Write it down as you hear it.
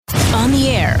On the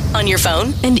air, on your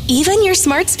phone, and even your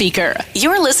smart speaker.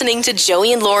 You're listening to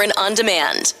Joey and Lauren On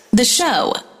Demand. The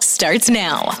show starts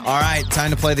now. All right,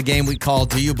 time to play the game we call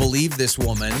Do You Believe This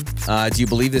Woman? Do you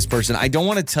believe this person? I don't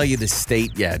want to tell you the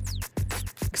state yet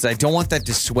because I don't want that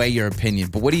to sway your opinion.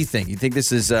 But what do you think? You think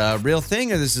this is a real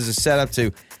thing or this is a setup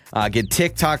to get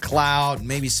TikTok clout,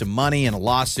 maybe some money and a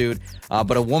lawsuit?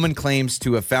 But a woman claims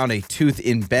to have found a tooth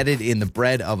embedded in the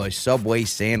bread of a Subway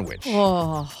sandwich.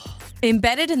 Oh.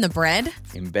 Embedded in the bread?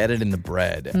 Embedded in the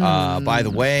bread. By the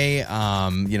way,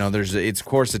 it's of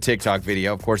course a TikTok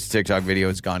video. Of course, the TikTok video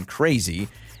has gone crazy.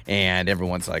 And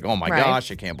everyone's like, oh my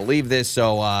gosh, I can't believe this.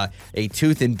 So a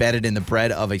tooth embedded in the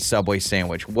bread of a Subway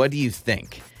sandwich. What do you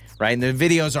think? Right? And the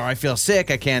videos are, I feel sick.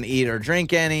 I can't eat or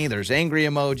drink any. There's angry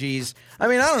emojis. I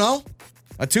mean, I don't know.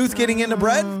 A tooth getting into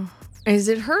bread? Is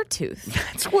it her tooth?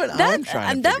 That's what I'm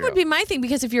trying to That would be my thing,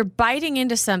 because if you're biting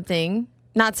into something,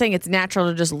 not saying it's natural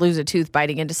to just lose a tooth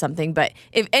biting into something, but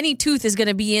if any tooth is going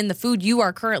to be in the food you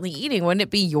are currently eating, wouldn't it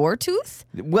be your tooth?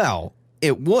 Well,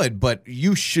 it would, but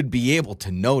you should be able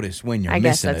to notice when you're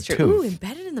missing a tooth. Ooh,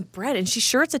 embedded in the bread. And she's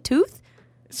sure it's a tooth?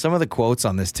 Some of the quotes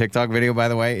on this TikTok video, by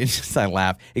the way, it's just I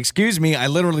laugh. Excuse me, I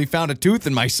literally found a tooth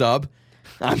in my sub.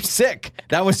 I'm sick.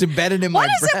 That was embedded in my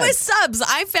bread. What is it with subs?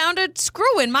 I found a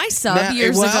screw in my sub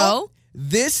years ago.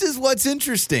 This is what's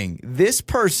interesting. This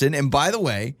person, and by the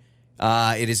way,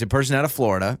 it is a person out of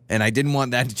Florida, and I didn't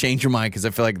want that to change your mind because I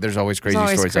feel like there's always crazy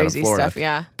stories out of Florida. Stuff,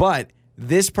 yeah. But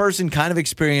this person kind of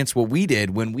experienced what we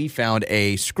did when we found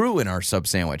a screw in our sub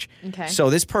sandwich. Okay. So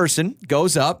this person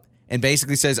goes up and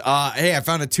basically says, hey, I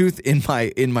found a tooth in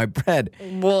my bread.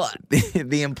 Well,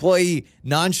 the employee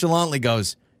nonchalantly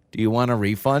goes, do you want a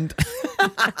refund?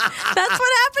 That's what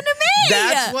happened to me.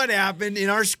 That's what happened in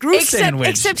our screw sandwich.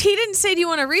 Except he didn't say, do you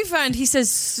want a refund? He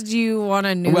says, do you want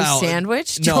a new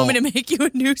sandwich? Do you want me to make you a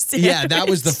new sandwich? Yeah, that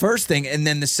was the first thing. And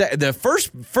then the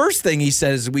first thing he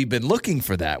says, we've been looking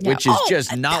for that, which is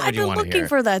just not what you want to hear. I've been looking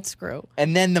for that screw.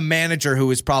 And then the manager, who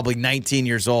was probably 19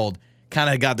 years old,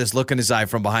 kind of got this look in his eye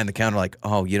from behind the counter like,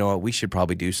 oh, you know what? We should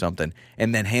probably do something.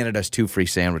 And then handed us 2 free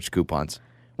sandwich coupons.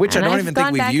 Which I don't even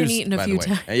think we've used, by the way.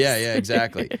 Times. Yeah,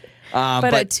 exactly.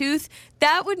 But a tooth,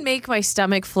 that would make my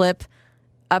stomach flip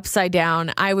upside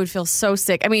down. I would feel so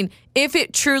sick. I mean, if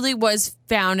it truly was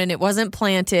found and it wasn't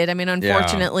planted, I mean,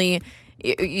 unfortunately,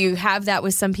 you have that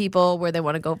with some people where they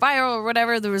want to go viral or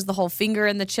whatever. There was the whole finger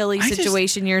in the chili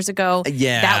situation years ago.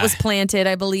 Yeah. That was planted,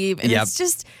 I believe. And it's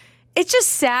just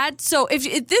sad. So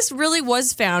if this really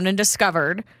was found and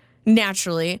discovered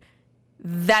naturally,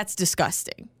 that's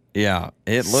disgusting. Yeah,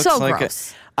 it looks so like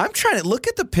gross. I'm trying to look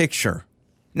at the picture.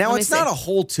 Now, it's not a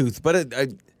whole tooth, but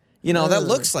that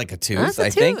looks like a tooth, I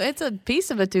think. It's a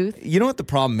piece of a tooth. You know what the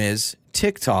problem is?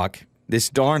 TikTok, this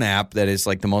darn app that is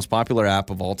like the most popular app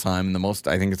of all time, and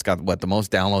I think it's got, the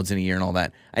most downloads in a year and all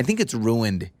that. I think it's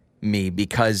ruined me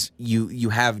because you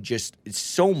have just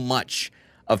so much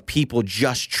of people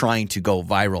just trying to go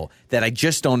viral that I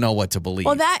just don't know what to believe.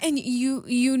 Well, that and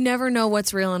you never know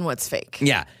what's real and what's fake.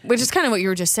 Yeah. Which is kind of what you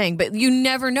were just saying, but you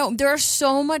never know. There are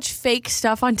so much fake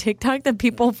stuff on TikTok that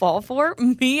people fall for,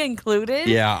 me included.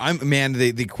 Yeah,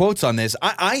 the quotes on this,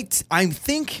 I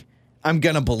think I'm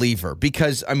going to believe her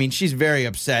because, I mean, she's very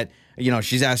upset. You know,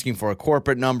 she's asking for a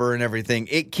corporate number and everything.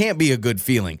 It can't be a good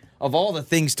feeling. Of all the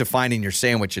things to find in your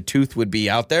sandwich, a tooth would be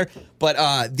out there.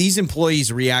 But these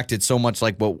employees reacted so much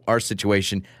like our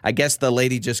situation. I guess the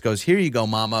lady just goes, here you go,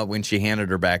 mama, when she handed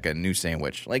her back a new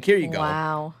sandwich. Like, here you go.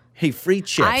 Wow. Hey, free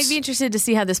chips. I'd be interested to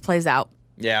see how this plays out.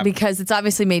 Yeah. Because it's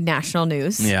obviously made national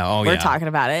news. Yeah, We're talking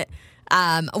about it.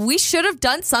 We should have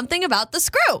done something about the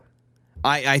screw.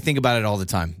 I think about it all the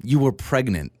time. You were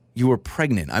pregnant.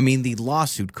 I mean, the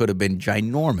lawsuit could have been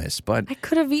ginormous, but I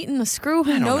could have eaten the screw.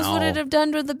 Who knows what it'd have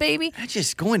done to the baby?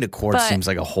 Just going to court seems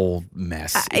like a whole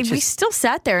mess. We still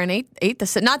sat there and ate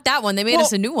the... Not that one. They made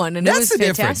us a new one, and it was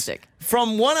fantastic.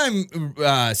 From what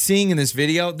I'm seeing in this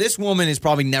video, this woman is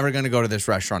probably never going to go to this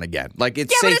restaurant again. Like,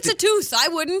 it's but it's a tooth. I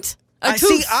wouldn't.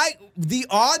 The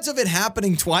odds of it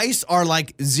happening twice are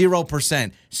like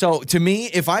 0%. So to me,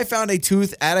 if I found a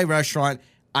tooth at a restaurant,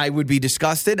 I would be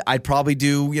disgusted. I'd probably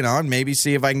do, and maybe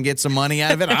see if I can get some money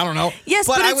out of it. I don't know. Yes,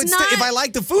 but I would if I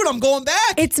like the food, I'm going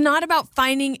back. It's not about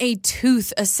finding a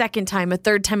tooth a second time, a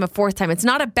third time, a fourth time. It's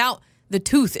not about the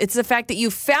tooth. It's the fact that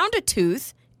you found a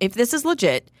tooth, if this is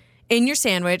legit, in your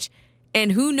sandwich,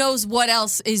 and who knows what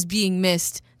else is being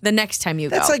missed the next time you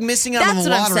go. That's like missing out on the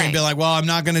lottery and be like, well, I'm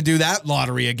not going to do that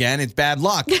lottery again. It's bad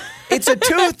luck. It's a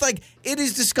tooth. Like, it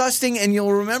is disgusting, and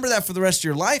you'll remember that for the rest of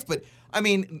your life. But I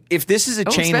mean, if this is a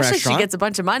chain especially restaurant. if she gets a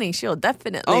bunch of money, she'll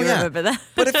definitely remember that.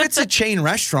 But if it's a chain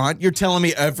restaurant, you're telling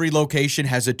me every location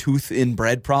has a tooth in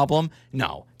bread problem?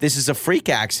 No. This is a freak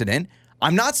accident.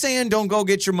 I'm not saying don't go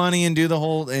get your money and do the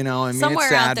whole, Somewhere it's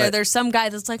sad, out there, there's some guy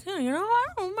that's like, I don't know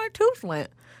where my tooth went.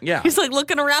 Yeah. He's like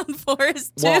looking around for his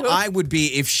tooth. Well, I would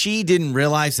be, if she didn't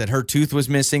realize that her tooth was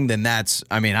missing, then I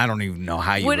don't even know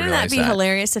how you Wouldn't realize that be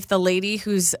hilarious if the lady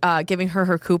who's giving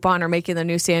her coupon or making the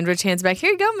new sandwich hands back, here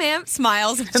you go, ma'am,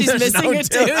 smiles, and she's missing a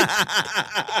tooth.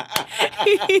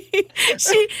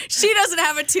 she doesn't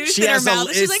have a tooth in her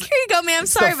mouth. She's like, here you go, ma'am,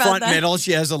 sorry about that. The front middle,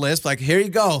 she has a lisp, like, here you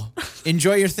go,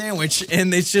 enjoy your sandwich.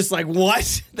 And it's just like,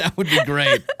 what? That would be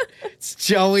great. It's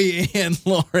Joey and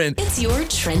Lauren. It's your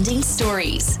trending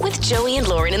stories with Joey and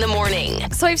Lauren in the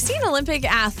morning. So I've seen Olympic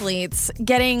athletes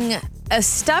getting a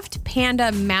stuffed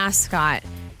panda mascot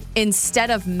instead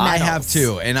of medals. I have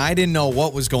too, and I didn't know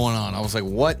what was going on. I was like,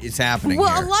 what is happening here?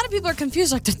 Well, a lot of people are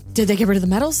confused. Like, did they get rid of the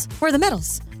medals? Where are the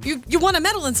medals? You want a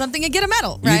medal in something and get a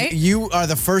medal, right? You are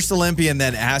the first Olympian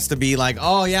that has to be like,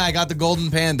 oh, yeah, I got the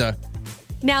golden panda.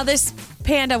 Now, this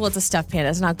panda, well, it's a stuffed panda.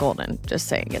 It's not golden. Just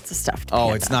saying it's a stuffed panda.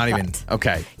 Oh, it's not even.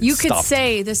 Okay. You could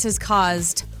say this has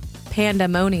caused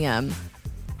pandemonium.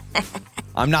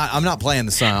 I'm not playing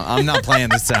the sound. I'm not playing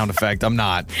the sound effect. I'm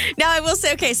not. Now, I will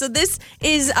say, okay, so this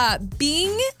is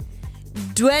Bing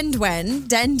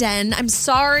Den. I'm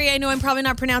sorry. I know I'm probably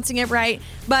not pronouncing it right,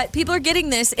 but people are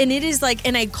getting this, and it is like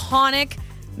an iconic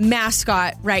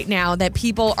mascot right now that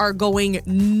people are going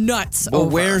nuts over. Well,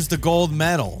 where's the gold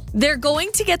medal? They're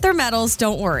going to get their medals,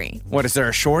 don't worry. What, is there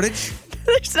a shortage?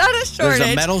 There's not a shortage.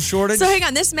 There's a medal shortage? So hang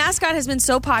on, this mascot has been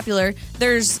so popular.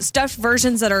 There's stuffed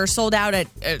versions that are sold out at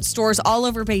stores all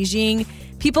over Beijing.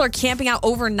 People are camping out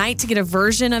overnight to get a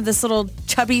version of this little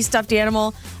chubby stuffed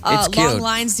animal. It's cute. Long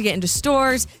lines to get into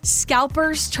stores.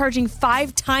 Scalpers charging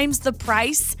 5 times the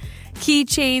price.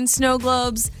 Keychains, snow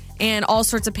globes, and all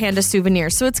sorts of panda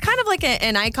souvenirs. So it's kind of like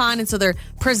an icon, and so they're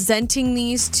presenting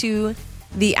these to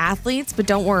the athletes, but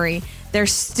don't worry. There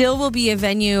still will be a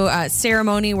venue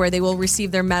ceremony where they will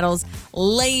receive their medals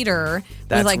later.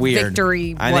 That's with like weird.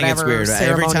 Victory, I think it's weird.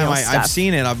 Every time stuff. I've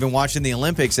seen it, I've been watching the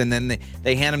Olympics, and then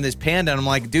they hand him this panda, and I'm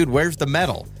like, dude, where's the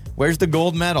medal? Where's the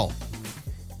gold medal?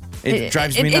 It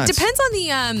drives me nuts. It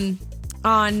depends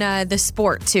on the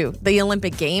sport too, the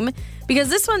Olympic game. Because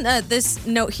this one, this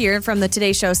note here from the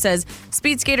Today Show says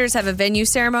speed skaters have a venue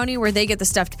ceremony where they get the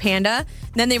stuffed panda.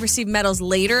 Then they receive medals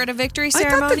later at a victory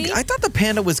ceremony. I thought the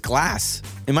panda was glass.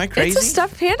 Am I crazy? It's a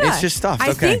stuffed panda. It's just stuffed.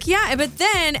 I Okay. think, yeah. But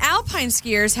then alpine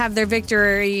skiers have their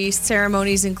victory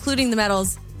ceremonies, including the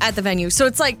medals at the venue. So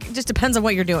it's like, it just depends on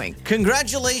what you're doing.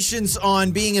 Congratulations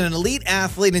on being an elite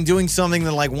athlete and doing something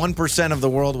that like 1% of the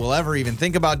world will ever even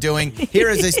think about doing. Here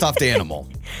is a stuffed animal.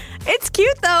 It's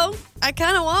cute, though. I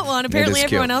kind of want one. Apparently,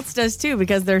 everyone else does, too,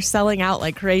 because they're selling out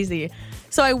like crazy.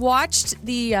 So I watched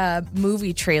the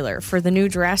movie trailer for the new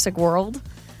Jurassic World.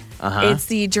 It's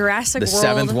the Jurassic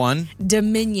World. The 7th one?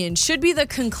 Dominion. Should be the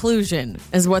conclusion,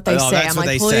 is what they say. That's I'm what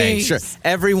like, they say. please. Sure.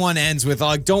 Everyone ends with,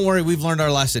 don't worry, we've learned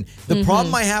our lesson. The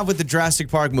problem I have with the Jurassic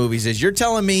Park movies is you're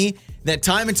telling me that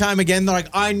time and time again, they're like,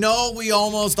 I know we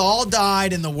almost all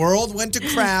died and the world went to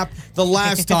crap the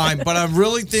last time, but I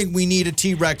really think we need a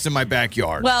T-Rex in my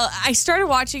backyard. Well, I started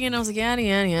watching it and I was like,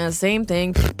 yeah, same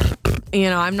thing.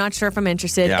 I'm not sure if I'm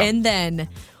interested. Yeah. And then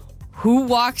who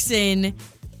walks in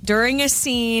during a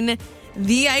scene,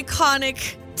 the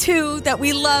iconic 2 that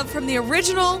we love from the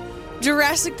original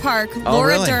Jurassic Park,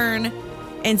 Laura really? Dern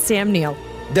and Sam Neill.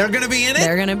 They're going to be in it?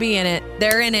 They're going to be in it.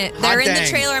 They're in it. They're in the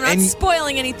trailer. I'm not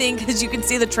spoiling anything because you can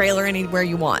see the trailer anywhere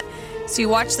you want. So you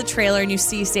watch the trailer and you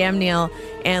see Sam Neill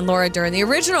and Laura Dern, the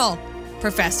original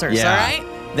professors, all right?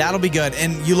 That'll be good.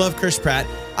 And you love Chris Pratt.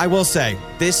 I will say,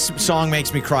 this song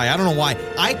makes me cry. I don't know why.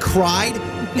 I cried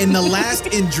in the last,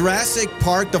 in Jurassic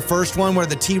Park, the first one where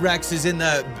the T-Rex is in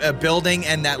the building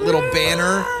and that little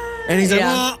banner. And he's like,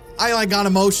 I got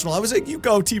emotional. I was like, you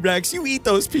go, T-Rex. You eat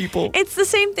those people. It's the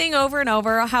same thing over and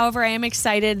over. However, I am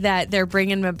excited that they're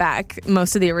bringing back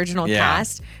most of the original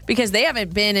cast because they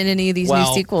haven't been in any of these new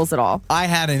sequels at all. I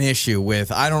had an issue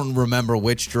with, I don't remember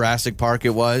which Jurassic Park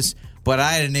it was, but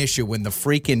I had an issue when the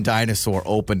freaking dinosaur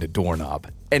opened a doorknob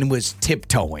and was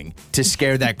tiptoeing to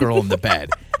scare that girl in the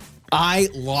bed.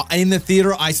 In the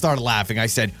theater, I started laughing. I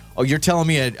said, oh, you're telling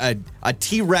me a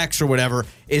T-Rex or whatever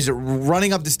is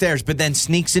running up the stairs but then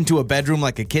sneaks into a bedroom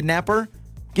like a kidnapper?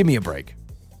 Give me a break.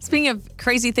 Speaking of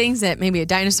crazy things that maybe a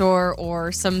dinosaur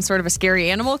or some sort of a scary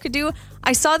animal could do,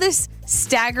 I saw this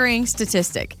staggering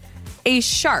statistic. A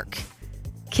shark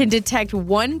can detect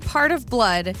 1 part of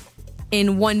blood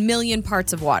in 1 million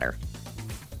parts of water.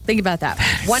 Think about that.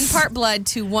 1 part blood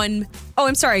to 1 Oh,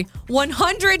 I'm sorry.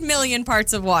 100 million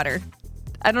parts of water.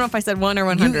 I don't know if I said 1 or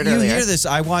 100 You earlier. hear this?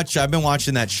 I've been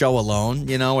watching that show Alone,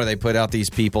 where they put out these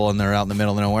people and they're out in the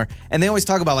middle of nowhere. And they always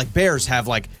talk about like bears have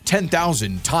like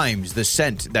 10,000 times the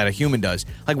scent that a human does.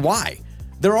 Like why?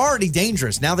 They're already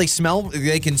dangerous. Now they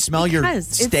can smell your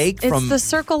steak from. It's the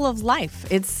circle of life.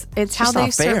 It's how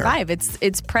they survive.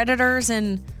 It's predators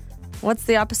and what's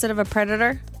the opposite of a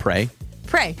predator? Prey.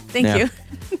 Prey. Thank you.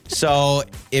 So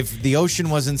if the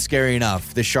ocean wasn't scary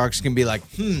enough, the sharks can be like,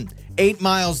 8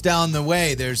 miles down the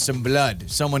way, there's some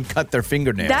blood. Someone cut their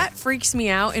fingernail. That freaks me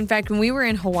out. In fact, when we were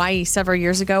in Hawaii several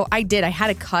years ago, I had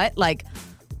a cut like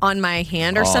on my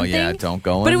hand or something. Oh, yeah, don't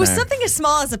go in there. But it was something as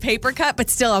small as a paper cut, but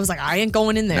still, I was like, I ain't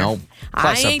going in there. No.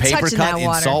 Plus, I ain't a paper touching cut that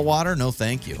water. in salt water? No,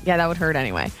 thank you. Yeah, that would hurt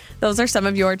anyway. Those are some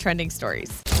of your trending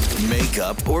stories.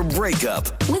 Makeup or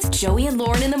breakup. With Joey and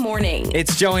Lauren in the morning.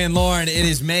 It's Joey and Lauren. It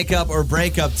is makeup or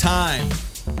breakup time.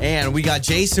 And we got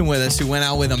Jason with us who went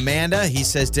out with Amanda. He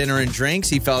says dinner and drinks.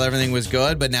 He felt everything was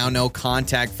good, but now no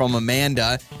contact from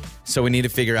Amanda. So we need to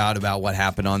figure out about what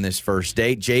happened on this first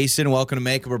date. Jason, welcome to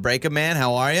Makeup or Breakup, man.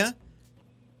 How are you?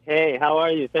 Hey, how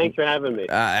are you? Thanks for having me.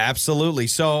 Absolutely.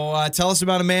 So tell us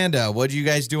about Amanda. What did you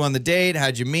guys do on the date?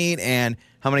 How'd you meet? And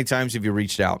how many times have you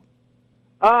reached out?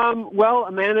 Well,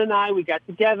 Amanda and I, we got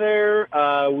together.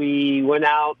 We went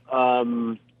out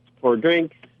for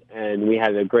drinks, and we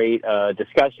had a great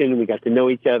discussion. We got to know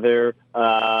each other.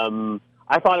 I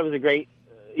thought it was a great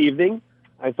evening.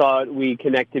 I thought we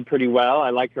connected pretty well.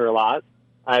 I liked her a lot.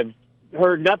 I've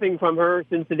heard nothing from her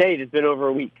since the date. It's been over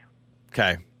a week.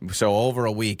 Okay. So over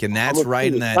a week, and that's Almost right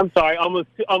 2 in weeks. that. I'm sorry,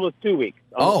 almost 2 weeks.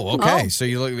 Okay. So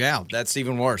you look, that's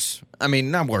even worse. I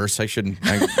mean, not worse.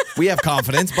 We have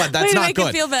confidence, but that's not make good.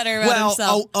 him feel better about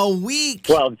himself. A week.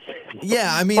 Well,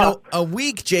 yeah, I mean, a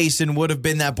week, Jason, would have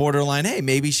been that borderline, hey,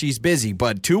 maybe she's busy.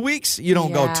 But 2 weeks? You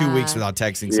don't go 2 weeks without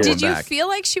texting someone Did you back. feel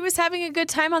like she was having a good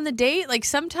time on the date? Like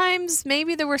sometimes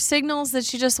maybe there were signals that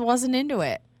she just wasn't into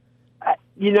it.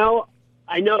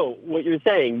 I know what you're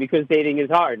saying because dating is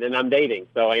hard, and I'm dating,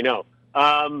 so I know.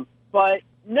 But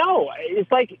no,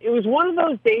 it's like it was one of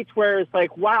those dates where it's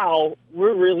like, wow,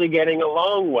 we're really getting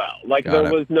along well. Like I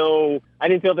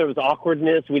didn't feel there was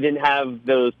awkwardness. We didn't have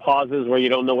those pauses where you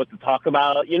don't know what to talk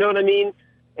about. You know what I mean?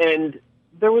 And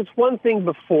there was one thing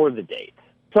before the date.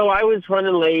 So I was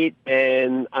running late,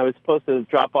 and I was supposed to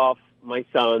drop off my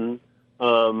son.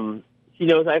 She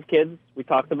knows I have kids. We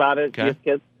talked about it. Okay. She has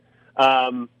kids.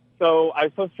 So I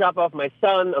was supposed to drop off my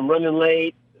son. I'm running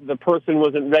late. The person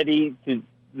wasn't ready the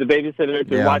babysitter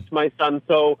to watch my son.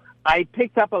 So I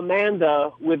picked up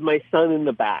Amanda with my son in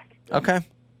the back. Okay.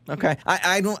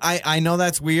 I know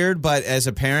that's weird, but as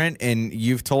a parent, and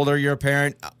you've told her you're a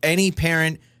parent, any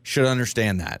parent should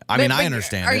understand that. I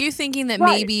understand Are it. you thinking that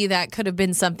Right. maybe that could have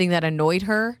been something that annoyed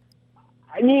her?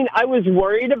 I mean, I was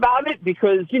worried about it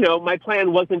because, my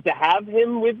plan wasn't to have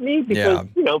him with me because,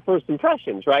 first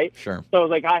impressions, right? Sure. So I was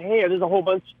like, hey, there's a whole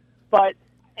bunch. But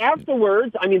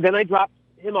afterwards, then I dropped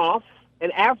him off,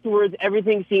 and afterwards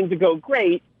everything seemed to go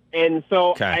great. And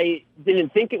so I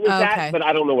didn't think it was that, but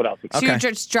I don't know what else. So you're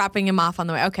just dropping him off on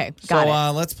the way. Okay, got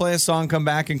it. Let's play a song, come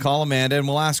back, and call Amanda, and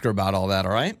we'll ask her about all that,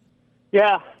 all right?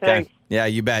 Yeah, thanks. Okay. Yeah,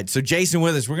 you bet. So Jason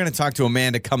with us. We're going to talk to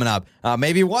Amanda coming up.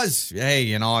 Maybe it was,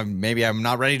 hey, maybe I'm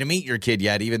not ready to meet your kid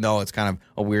yet, even though it's kind of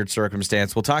a weird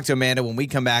circumstance. We'll talk to Amanda when we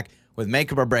come back with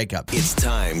Makeup or Breakup. It's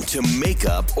time to make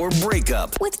up or break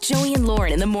up. With Joey and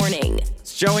Lauren in the morning.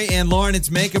 It's Joey and Lauren.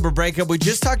 It's Makeup or Breakup. We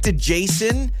just talked to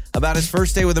Jason about his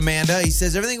first day with Amanda. He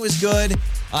says everything was good.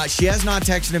 She has not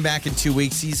texted him back in 2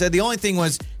 weeks. He said the only thing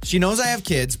was she knows I have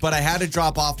kids, but I had to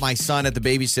drop off my son at the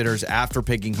babysitter's after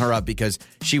picking her up because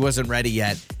she wasn't ready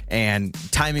yet and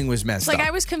timing was messed up.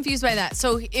 I was confused by that.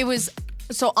 So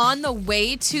on the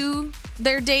way to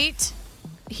their date,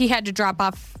 he had to drop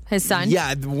off his son?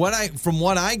 Yeah, from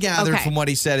what I gathered from what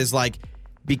he said is like,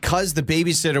 because the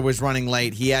babysitter was running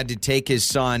late, he had to take his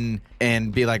son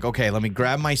and be like, okay, let me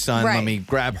grab my son, let me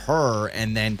grab her,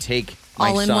 and then take my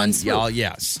all son. in one swoop.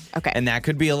 Yes. Okay. And that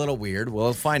could be a little weird.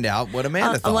 We'll find out what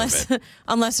Amanda thought of it.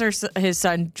 Unless his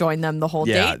son joined them the whole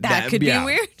date. That could be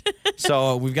weird.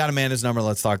 So we've got Amanda's number.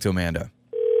 Let's talk to Amanda.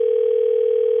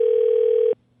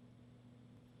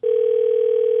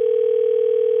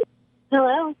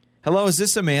 Hello. Hello, is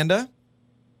this Amanda?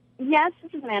 Yes,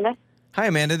 this is Amanda. Hi,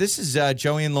 Amanda. This is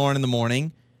Joey and Lauren in the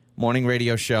morning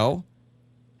radio show.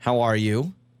 How are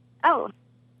you? Oh,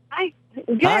 hi.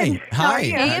 Good. Hi. How are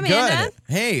you? Hey, Amanda.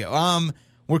 Good. Hey,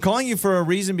 we're calling you for a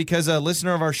reason because a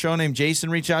listener of our show named Jason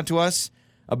reached out to us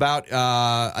about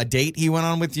a date he went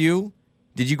on with you.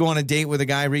 Did you go on a date with a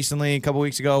guy recently, a couple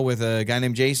weeks ago, with a guy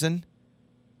named Jason?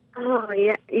 Oh,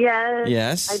 Yes.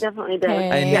 Yes. I definitely did.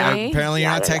 Okay. And apparently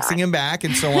you're not texting him back.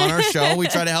 And so on our show, we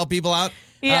try to help people out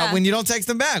when you don't text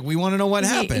them back. We want to know what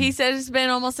happened. He said it's been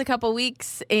almost a couple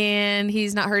weeks and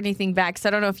he's not heard anything back. So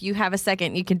I don't know if you have a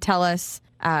second. You can tell us,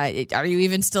 are you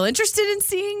even still interested in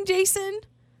seeing Jason?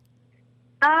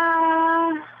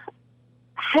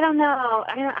 I don't know.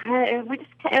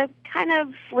 It kind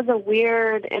of was a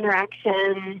weird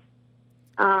interaction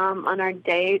on our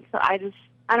date. So I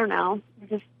don't know.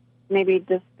 Maybe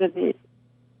just didn't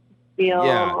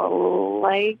feel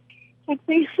like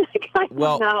texting. I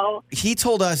don't know. He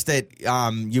told us that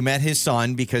you met his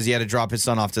son because he had to drop his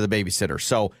son off to the babysitter.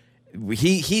 So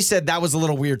he said that was a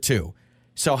little weird too.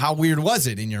 So how weird was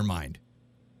it in your mind?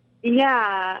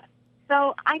 Yeah.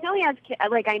 So I know he has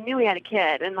I knew he had a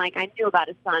kid, and I knew about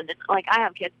his son, and I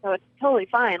have kids, so it's totally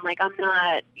fine. I'm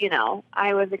not,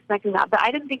 I was expecting that, but I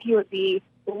didn't think he would be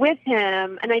with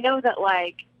him. And I know that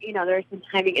there are some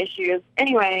timing issues.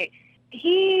 Anyway,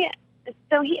 he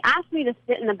asked me to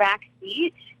sit in the back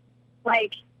seat,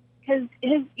 because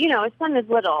his son is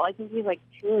little. I think he's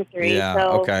 2 or 3. Yeah.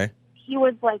 So Okay. he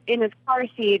was in his car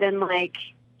seat, and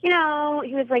he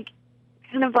was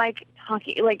kind of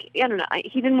talking, I don't know.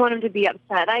 He didn't want him to be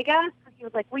upset, I guess. He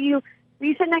was will you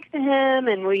sit next to him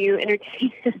and will you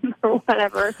entertain him or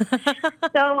whatever?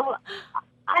 So,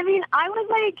 I mean, I was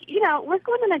we're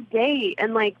going on a date,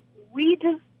 and we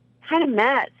just kind of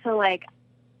met. So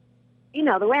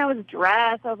the way I was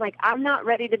dressed, I was I'm not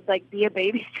ready to be a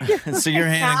babysitter. So you're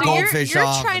handing So goldfish you're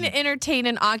off. trying to entertain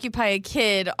and occupy a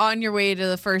kid on your way to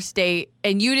the first date,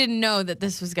 and you didn't know that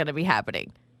this was going to be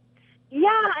happening. Yeah,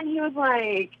 and he was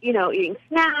eating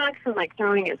snacks and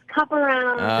throwing his cup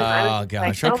around. And I Oh was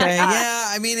gosh. oh my Okay. gosh. Yeah.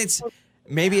 I mean,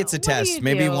 maybe it's a What do test. you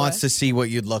Maybe he do? wants to see what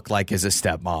you'd look like as a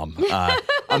stepmom.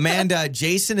 Amanda,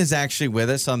 Jason is actually with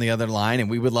us on the other line, and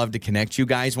we would love to connect you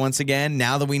guys once again.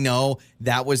 Now that we know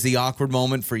that was the awkward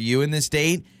moment for you in this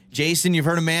date, Jason, you've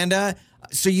heard Amanda.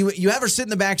 So you have her sit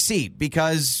in the back seat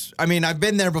because I've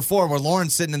been there before where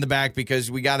Lauren's sitting in the back because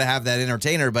we got to have that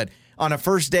entertainer, but. On a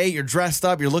first date, you're dressed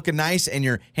up, you're looking nice, and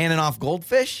you're handing off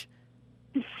goldfish?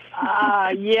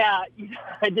 Yeah,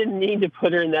 I didn't mean to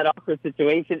put her in that awkward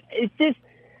situation. It's just,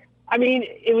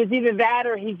 it was either that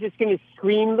or he's just going to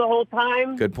scream the whole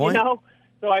time. Good point.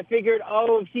 So I figured,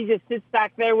 if she just sits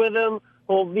back there with him,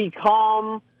 he'll be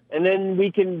calm, and then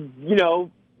we can,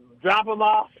 drop him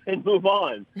off and move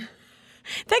on.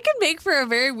 That could make for a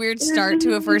very weird start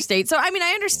to a first date. So, I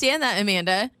understand that,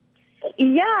 Amanda.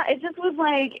 Yeah, it just was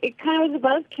it kind of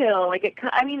was a buzzkill. I get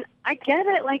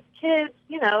it, kids,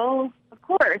 of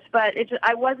course, but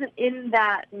I wasn't in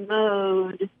that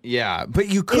mode. Yeah, but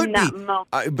you could in be. that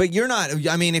moment. But you're not.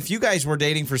 If you guys were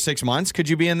dating for 6 months, could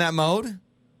you be in that mode?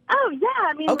 Oh, yeah.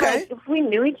 Okay. If we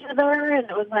knew each other and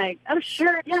it was oh,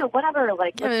 sure, yeah, whatever. The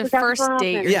let's look out first for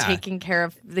date, them. you're Yeah. taking care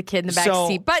of the kid in the back So,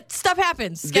 seat. But stuff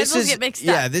happens. Schedules get mixed up.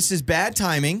 Yeah, this is bad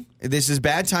timing. This is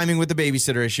bad timing with the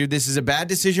babysitter issue. This is a bad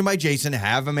decision by Jason to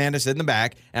have Amanda sit in the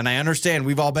back. And I understand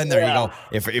we've all been there. Yeah. You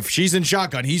go, if she's in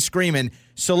shotgun, he's screaming.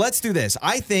 So let's do this.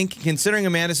 I think, considering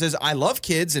Amanda says, I love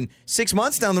kids, and 6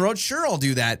 months down the road, sure, I'll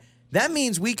do that. That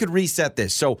means we could reset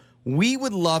this. So we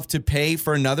would love to pay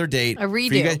for another date. A for you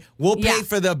redo. guys. We'll pay Yeah.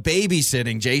 for the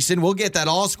babysitting, Jason. We'll get that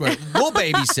all square. We'll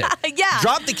babysit. Yeah.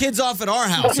 Drop the kids off at our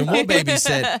house and we'll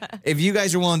babysit if you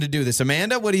guys are willing to do this.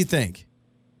 Amanda, what do you think?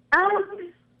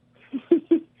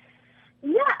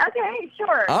 Yeah, okay,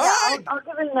 sure. All yeah, right. I'll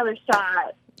give it another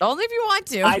shot. Only if you want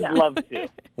to. I'd love to.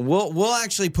 We'll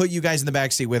actually put you guys in the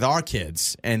backseat with our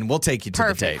kids, and we'll take you to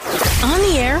Perfect. the date. On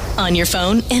the air, on your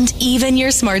phone, and even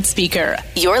your smart speaker.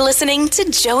 You're listening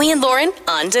to Joey and Lauren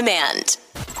on demand.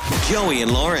 Joey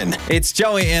and Lauren. It's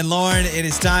Joey and Lauren. It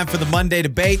is time for the Monday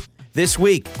debate. This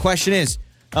week, question is,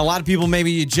 a lot of people,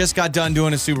 maybe you just got done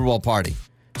doing a Super Bowl party.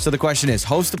 So the question is,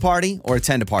 host a party or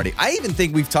attend a party? I even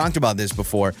think we've talked about this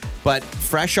before, but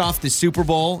fresh off the Super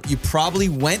Bowl, you probably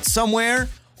went somewhere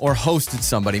or hosted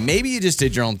somebody. Maybe you just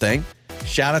did your own thing.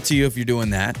 Shout out to you if you're doing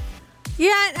that.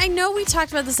 Yeah, I know we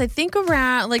talked about this, I think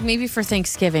around, maybe for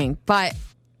Thanksgiving. But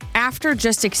after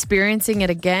just experiencing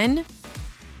it again,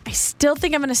 I still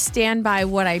think I'm going to stand by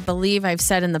what I believe I've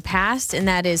said in the past, and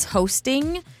that is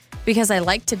hosting, because I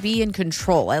like to be in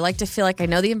control. I like to feel like I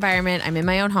know the environment. I'm in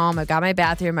my own home. I've got my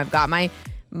bathroom. I've got my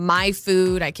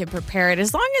food. I can prepare it.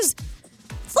 As long as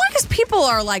people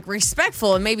are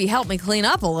respectful and maybe help me clean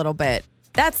up a little bit.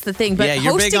 That's the thing. But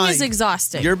hosting is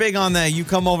exhausting. You're big on you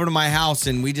come over to my house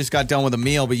and we just got done with a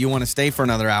meal, but you want to stay for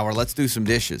another hour. Let's do some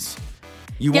dishes.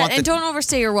 Don't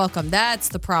overstay your welcome. That's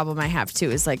the problem I have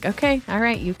too. Is okay, all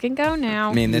right, you can go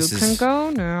now. This can go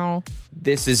now.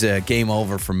 This is a game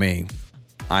over for me.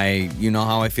 You know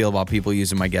how I feel about people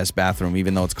using my guest bathroom,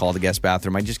 even though it's called a guest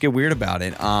bathroom. I just get weird about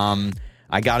it.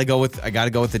 I gotta go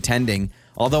with attending.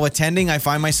 Although attending, I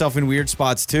find myself in weird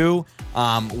spots too.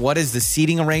 What is the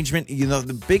seating arrangement? You know,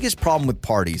 the biggest problem with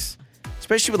parties,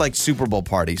 especially with like Super Bowl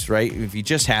parties, right? If you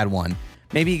just had one,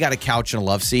 maybe you got a couch and a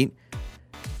love seat.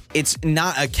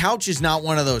 A couch is not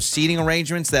one of those seating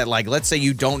arrangements that, like, let's say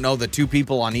you don't know the two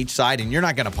people on each side and you're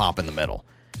not going to pop in the middle.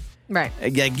 Right.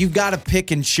 Like, you've got to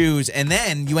pick and choose, and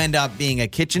then you end up being a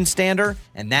kitchen stander,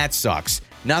 and that sucks.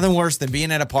 Nothing worse than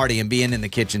being at a party and being in the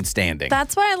kitchen standing.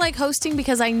 That's why I like hosting,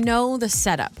 because I know the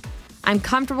setup. I'm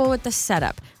comfortable with the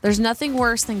setup. There's nothing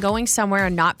worse than going somewhere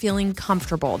and not feeling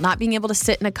comfortable, not being able to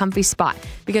sit in a comfy spot.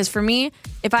 Because for me,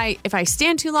 if I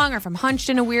stand too long or if I'm hunched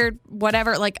in a weird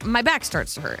whatever, like my back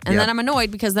starts to hurt. And then I'm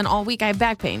annoyed because then all week I have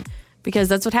back pain. Because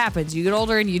that's what happens. You get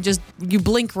older and you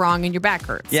blink wrong and your back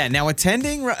hurts. Yeah, now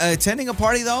attending a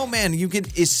party though, man, you can,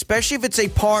 especially if it's a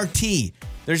party.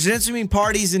 There's a difference between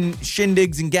parties and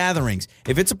shindigs and gatherings.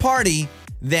 If it's a party,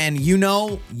 then you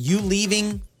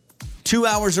leaving 2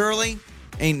 hours early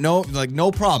ain't no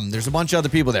problem. There's a bunch of other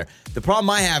people there. The problem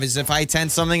I have is if I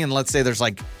attend something and let's say there's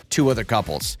like two other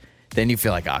couples, then you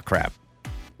feel like, oh, crap.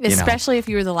 Especially if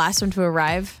you were the last one to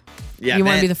arrive. Yeah, you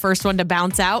want to be the first one to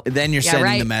bounce out. Then you're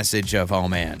sending the message of, oh,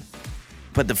 man.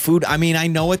 But the food, I mean, I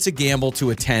know it's a gamble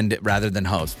to attend rather than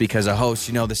host, because a host,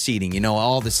 you know the seating, you know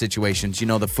all the situations, you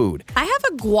know the food. I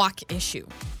have a guac issue.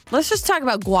 Let's just talk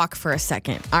about guac for a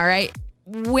second, all right?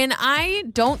 When I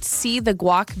don't see the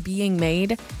guac being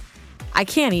made, I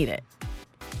can't eat it.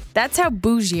 That's how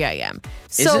bougie I am.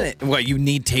 So isn't it? What, you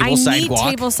need tableside guac? I need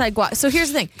tableside guac. So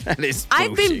here's the thing. That is bougie.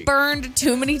 I've been burned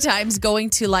too many times going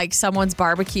to like someone's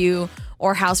barbecue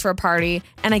or house for a party,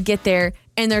 and I get there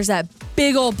and there's that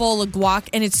big old bowl of guac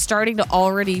and it's starting to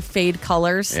already fade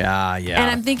colors. Yeah. And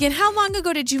I'm thinking, how long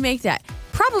ago did you make that?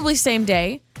 Probably same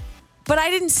day. But I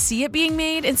didn't see it being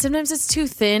made, and sometimes it's too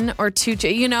thin or too,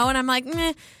 and I'm like,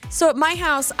 meh. So at my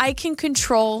house, I can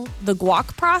control the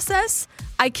guac process.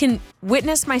 I can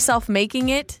witness myself making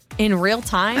it in real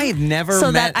time. I have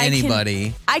never met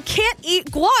anybody. I can't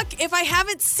eat guac if I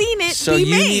haven't seen it so be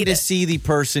you made. need to see the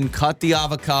person cut the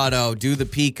avocado, do the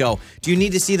pico. Do you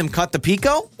need to see them cut the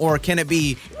pico, or can it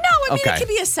be? No, I mean, it can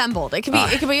be assembled. It can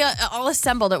be all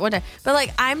assembled at one time. But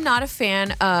like, I'm not a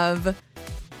fan of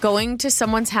going to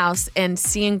someone's house and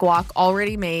seeing guac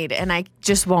already made, and I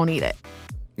just won't eat it.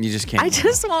 You just can't. I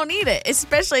just won't eat it.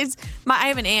 Especially, I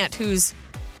have an aunt who's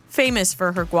famous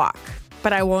for her guac,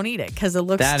 but I won't eat it because it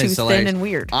looks too thin and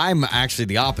weird. I'm actually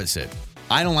the opposite.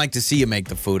 I don't like to see you make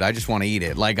the food. I just want to eat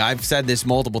it. Like, I've said this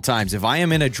multiple times. If I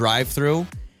am in a drive-thru,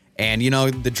 and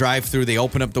the drive-thru, they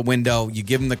open up the window, you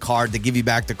give them the card, they give you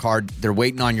back the card, they're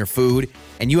waiting on your food,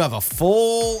 and you have a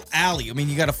full alley. I mean,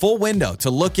 you got a full window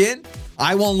to look in.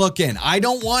 I won't look in. I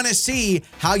don't want to see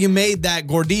how you made that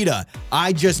gordita.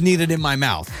 I just need it in my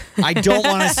mouth. I don't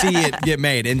want to see it get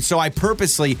made. And so I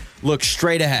purposely look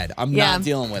straight ahead. I'm not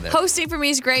dealing with it. Hosting for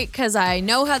me is great because I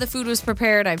know how the food was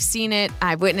prepared. I've seen it.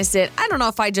 I've witnessed it. I don't know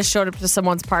if I just showed up to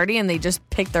someone's party and they just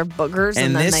picked their boogers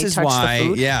and then they touched the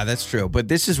food. Yeah, that's true. But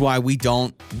this is why we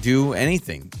don't do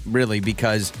anything, really,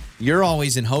 because you're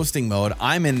always in hosting mode.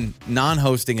 I'm in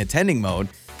non-hosting attending mode.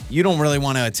 You don't really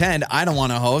want to attend. I don't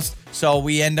want to host. So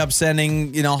we end up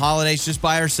sending, holidays just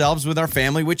by ourselves with our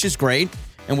family, which is great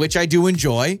and which I do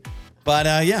enjoy. But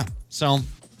so we'll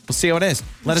see how it is.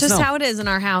 Let us know. Just how it is in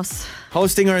our house.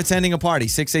 Hosting or attending a party,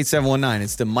 68719.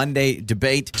 It's the Monday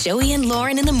debate. Joey and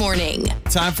Lauren in the morning.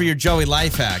 Time for your Joey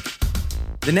life hack.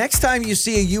 The next time you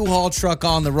see a U-Haul truck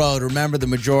on the road, remember the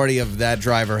majority of that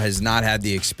driver has not had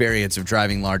the experience of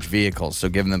driving large vehicles, so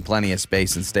give them plenty of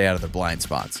space and stay out of their blind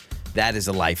spots. That is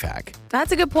a life hack.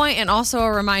 That's a good point, and also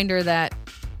a reminder that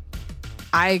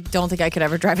I don't think I could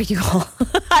ever drive a U-Haul.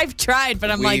 I've tried, but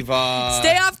I'm like,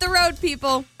 stay off the road,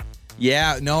 people.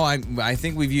 Yeah, no, I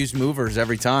think we've used movers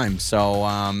every time. So,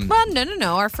 well,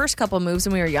 no. Our first couple moves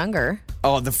when we were younger.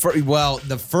 Oh, the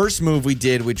first move we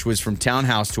did, which was from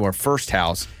townhouse to our first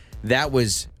house, that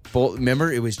was.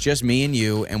 Remember, it was just me and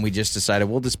you, and we just decided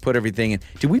we'll just put everything in.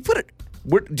 Did we put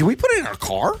it in our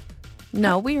car?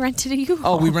 No, we rented a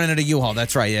U-Haul. Oh, we rented a U-Haul.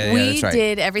 That's right. Yeah, that's right. We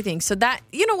did everything. So that,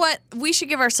 you know what? We should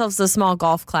give ourselves a small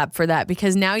golf clap for that,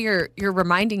 because now you're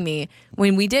reminding me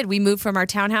when we moved from our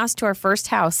townhouse to our first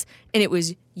house, and it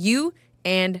was you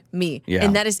and me. Yeah.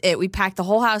 And that is it. We packed the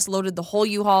whole house, loaded the whole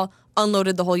U-Haul,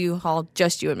 unloaded the whole U-Haul,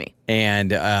 just you and me.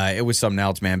 And it was something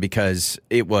else, man, because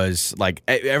it was like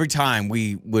every time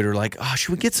we were like, oh,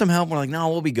 should we get some help? We're like, no,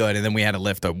 we'll be good. And then we had to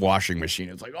lift a washing machine.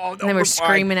 It's like, oh, no, And they were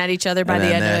screaming at each other by and the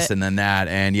then end this of it. and then that.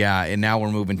 And and now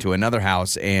we're moving to another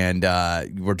house and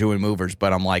we're doing movers.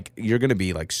 But I'm like, you're going to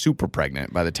be like super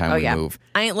pregnant by the time we move.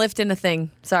 I ain't lifting a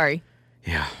thing. Sorry.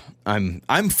 Yeah,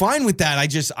 I'm fine with that.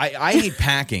 I hate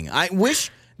packing. I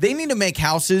wish they need to make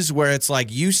houses where it's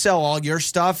like you sell all your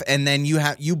stuff and then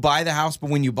you buy the house,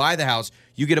 but when you buy the house,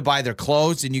 you get to buy their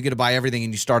clothes and you get to buy everything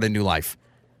and you start a new life.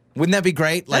 Wouldn't that be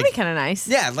great? That'd be kind of nice.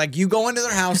 Yeah, like you go into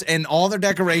their house and all their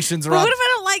decorations are But up. what if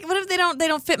I don't like? What if they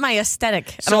don't fit my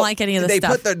aesthetic? I don't like any of this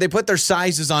stuff. They put their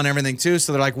sizes on everything too,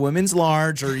 so they're like women's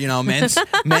large or men's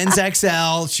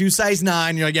XL, shoe size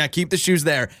 9. You're like, yeah, keep the shoes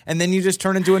there, and then you just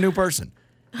turn into a new person.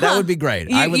 That would be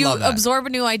great. I would love that. You absorb a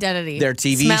new identity. Their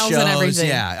TV smells shows, and everything.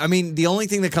 yeah. I mean, the only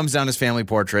thing that comes down is family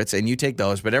portraits, and you take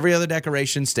those, but every other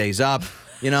decoration stays up.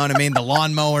 You know what I mean? The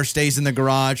lawnmower stays in the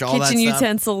garage, all Kitchen that stuff.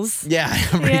 utensils. Yeah,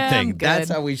 everything. Yeah, I'm good. That's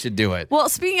how we should do it. Well,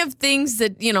 speaking of things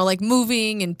that, like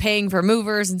moving and paying for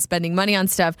movers and spending money on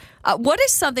stuff, what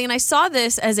is something, and I saw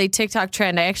this as a TikTok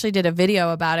trend. I actually did a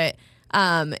video about it.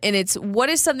 And it's what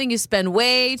is something you spend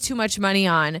way too much money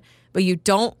on, but you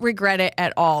don't regret it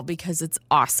at all because it's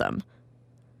awesome.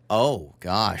 Oh,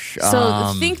 gosh.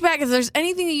 So think back if there's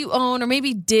anything that you own or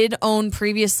maybe did own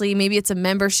previously. Maybe it's a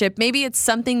membership. Maybe it's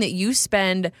something that you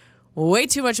spend way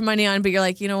too much money on, but you're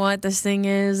like, you know what? This thing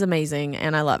is amazing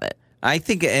and I love it. I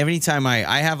think every time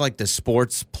I have like the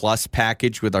Sports Plus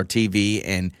package with our TV,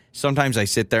 and sometimes I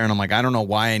sit there and I'm like, I don't know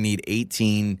why I need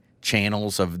 18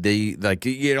 channels of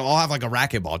I'll have like a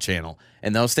racquetball channel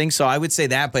and those things. So I would say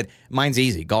that, but mine's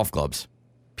easy. Golf clubs.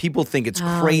 People think it's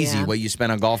crazy what you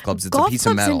spend on golf clubs. It's a piece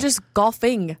of metal. And just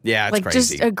golfing. Yeah, it's like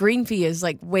crazy. Just a green fee is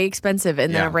like way expensive,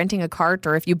 and then renting a cart,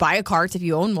 or if you buy a cart, if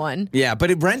you own one. Yeah,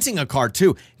 but renting a cart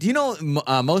too. Do you know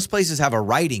most places have a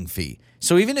riding fee?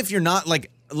 So even if you're not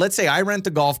like, let's say I rent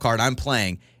the golf cart, I'm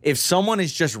playing. If someone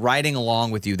is just riding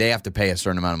along with you, they have to pay a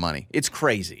certain amount of money. It's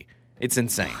crazy. It's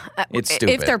insane. It's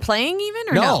stupid. If they're playing, even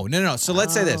or no. So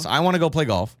let's say this: I want to go play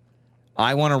golf.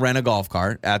 I want to rent a golf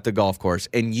cart at the golf course,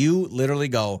 and you literally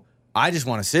go, I just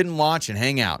want to sit and watch and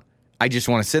hang out. I just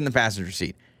want to sit in the passenger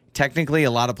seat. Technically, a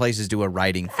lot of places do a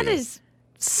riding fee. That is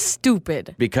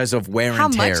stupid. Because of wear and How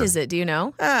tear. much is it? Do you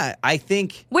know? I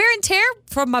think wear and tear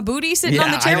from my booty sitting on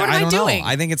the chair. What am I doing? Know.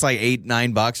 I think it's like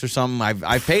 $8-9 or something.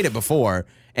 I've paid it before.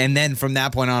 And then from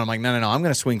that point on, I'm like, no. I'm going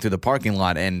to swing through the parking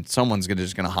lot, and someone's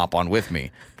just going to hop on with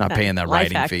me. Not paying that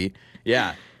riding fee.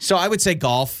 Yeah. So I would say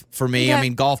golf for me. Yeah. I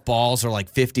mean, golf balls are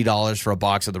like $50 for a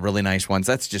box of the really nice ones.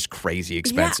 That's just crazy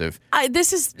expensive. Yeah,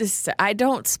 I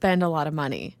don't spend a lot of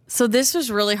money. So this was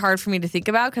really hard for me to think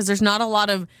about because there's not a lot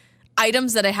of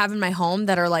items that I have in my home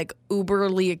that are like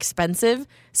uberly expensive.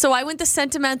 So I went the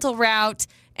sentimental route,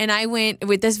 and I went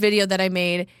with this video that I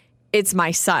made. It's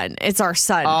my son. It's our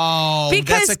son. Oh,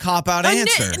 because that's a cop-out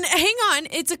answer. Hang on.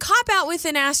 It's a cop-out with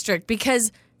an asterisk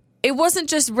because it wasn't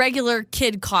just regular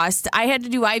kid cost. I had to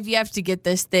do IVF to get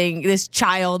this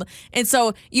child. And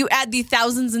so you add the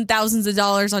thousands and thousands of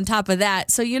dollars on top of that.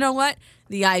 So you know what?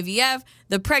 The IVF,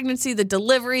 the pregnancy, the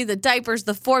delivery, the diapers,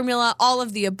 the formula, all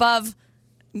of the above.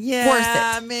 Yeah,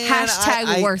 worth it. Man.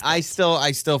 Hashtag worth it. I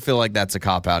still feel like that's a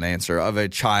cop-out answer of a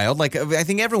child. Like, I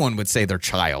think everyone would say their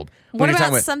child. What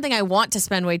about something I want to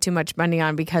spend way too much money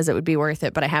on because it would be worth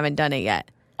it, but I haven't done it yet?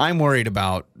 I'm worried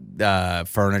about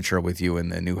furniture with you in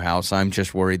the new house. I'm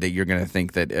just worried that you're going to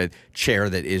think that a chair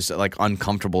that is like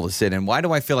uncomfortable to sit in. Why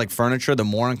do I feel like furniture, the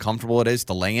more uncomfortable it is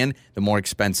to lay in, the more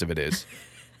expensive it is?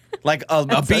 Like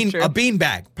a bean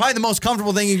bag, probably the most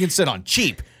comfortable thing you can sit on,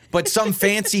 cheap. But some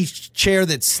fancy chair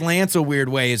that slants a weird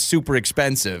way is super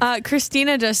expensive.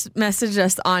 Christina just messaged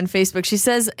us on Facebook. She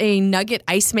says a nugget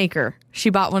ice maker.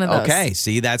 She bought one of those. Okay,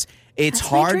 see, it's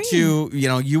hard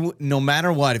to, no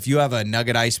matter what, if you have a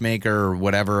nugget ice maker or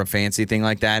whatever, a fancy thing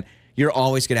like that, you're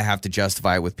always going to have to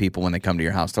justify it with people when they come to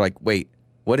your house. They're like, wait,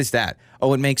 what is that?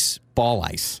 Oh, it makes ball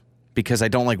ice because I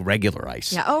don't like regular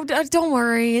ice. Yeah. Oh, don't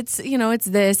worry. It's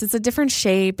this. It's a different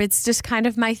shape. It's just kind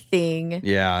of my thing.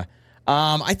 Yeah.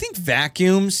 I think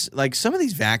vacuums, like some of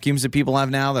these vacuums that people have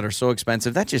now that are so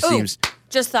expensive, that just seems...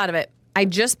 Just thought of it. I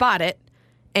just bought it,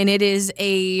 and it is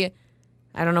I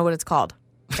don't know what it's called.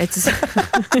 It's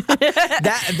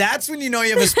That's when you know you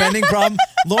have a spending problem.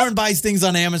 Lauren buys things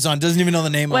on Amazon, doesn't even know the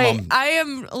name of them. I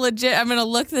am legit. I'm going to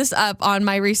look this up on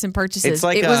my recent purchases. It's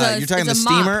like you're talking the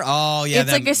steamer? Mop. Oh, yeah.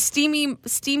 It's like a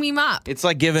steamy mop. It's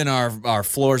like giving our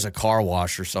floors a car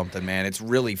wash or something, man. It's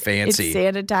really fancy. It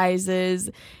sanitizes.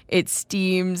 It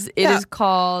steams. It is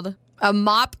called... A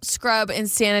mop, scrub, and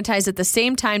sanitize at the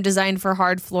same time, designed for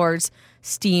hard floors.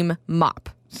 Steam mop.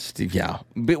 Yeah.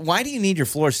 But why do you need your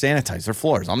floors sanitized? They're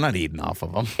floors. I'm not eating off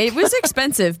of them. It was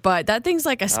expensive, but that thing's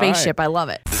like a spaceship. I love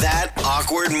it. That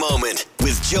awkward moment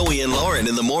with Joey and Lauren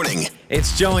in the morning.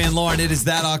 It's Joey and Lauren. It is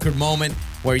that awkward moment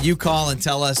where you call and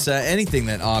tell us anything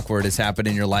that awkward has happened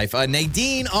in your life.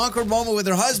 Nadine, awkward moment with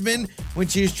her husband when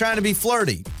she was trying to be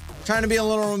flirty, trying to be a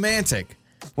little romantic,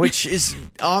 which is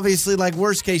obviously like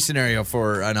worst case scenario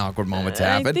for an awkward moment to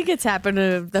happen. I think it's happened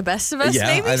to the best of us. Yeah,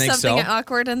 Maybe I think something so.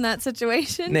 awkward in that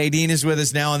situation. Nadine is with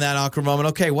us now in that awkward moment.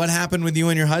 Okay, what happened with you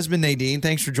and your husband, Nadine?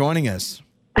 Thanks for joining us.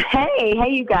 Hey,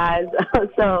 you guys.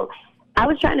 So I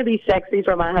was trying to be sexy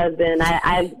for my husband.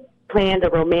 I planned a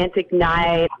romantic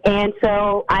night. And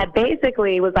so I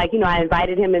basically was like, I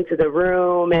invited him into the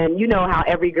room, and you know how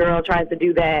every girl tries to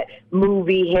do that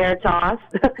movie hair toss.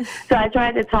 So I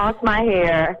tried to toss my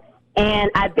hair,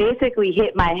 and I basically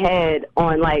hit my head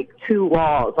on like two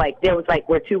walls. Like there was like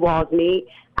where two walls meet.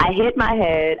 I hit my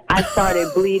head. I started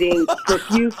bleeding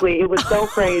profusely. It was so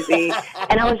crazy.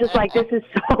 And I was just like, this is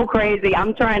so crazy.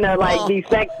 I'm trying to like be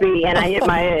sexy, and I hit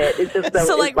my head. It's just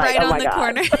So like right oh on the God.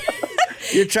 corner.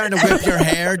 You're trying to whip your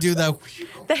hair, do the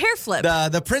hair flip.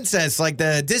 the princess, like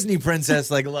the Disney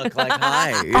princess, like look, like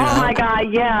hi. You know? Oh my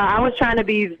God, yeah. I was trying to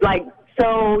be like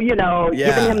so,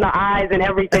 giving him the eyes and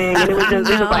everything. And it was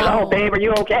like, oh babe, are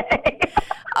you okay?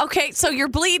 Okay, so you're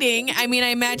bleeding. I mean, I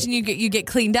imagine you get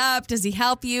cleaned up. Does he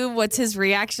help you? What's his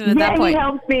reaction at that point? Yeah, he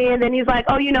helps me, and then he's like,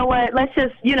 oh, you know what? Let's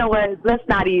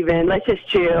not even. Let's just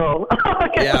chill.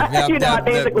 I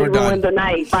basically ruined the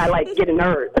night by like getting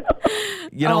hurt.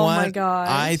 You know what? Oh my gosh.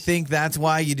 I think that's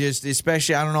why you just,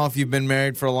 especially, I don't know if you've been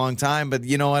married for a long time, but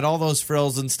you know what? All those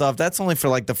frills and stuff, that's only for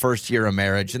like the first year of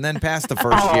marriage. And then past the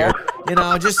first year,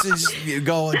 just you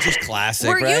go, just classic,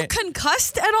 Were right? you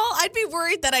concussed at all? I'd be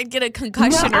worried that I'd get a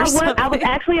concussion No, or something. I was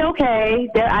actually okay.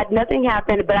 Nothing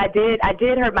happened, but I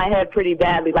did hurt my head pretty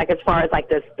badly. Like as far as like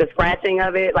the scratching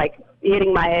of it, like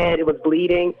hitting my head, it was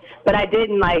bleeding. But I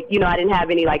didn't I didn't have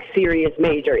any like serious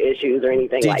major issues or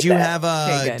anything like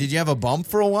that. Did you have a bump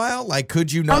for a while? Like,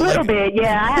 could you not? A little bit,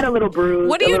 yeah. I had a little bruise.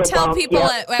 What do you tell bump, people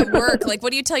yeah. at work? Like,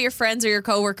 what do you tell your friends or your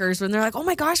coworkers when they're like, "Oh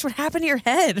my gosh, what happened to your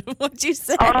head?" What'd you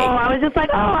say? Oh, I was just like,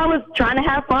 I was trying to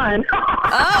have fun.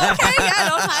 Oh, okay, yeah,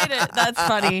 don't hide it. That's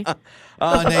funny.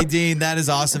 Nadine, that is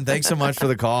awesome. Thanks so much for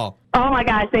the call. Oh my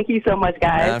gosh, thank you so much,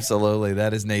 guys. Absolutely.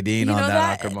 That is Nadine on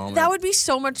that awkward moment. That would be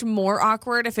so much more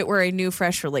awkward if it were a new,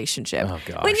 fresh relationship. Oh,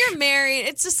 gosh. When you're married,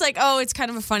 it's just like, it's kind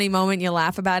of a funny moment. You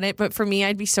laugh about it. But for me,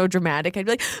 I'd be so dramatic. I'd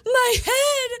be like,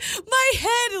 my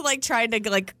head, like trying to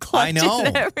like clutch I know. it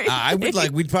and everything. I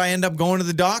would we'd probably end up going to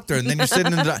the doctor, and then you're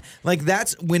sitting in the like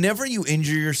that's whenever you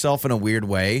injure yourself in a weird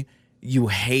way, you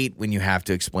hate when you have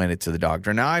to explain it to the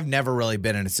doctor. Now, I've never really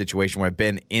been in a situation where I've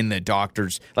been in the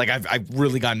doctor's, like I've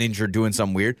really gotten injured doing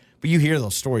something weird, but you hear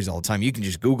those stories all the time. You can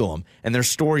just Google them, and there's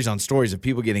stories on stories of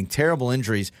people getting terrible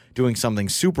injuries doing something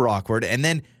super awkward, and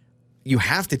then you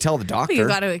have to tell the doctor. You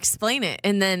got to explain it,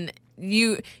 and then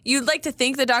you'd like to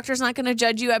think the doctor's not going to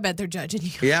judge you. I bet they're judging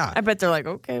you. Yeah. I bet they're like,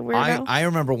 okay, weirdo. I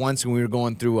remember once when we were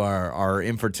going through our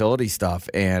infertility stuff,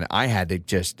 and I had to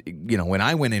just, when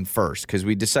I went in first, because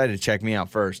we decided to check me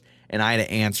out first, and I had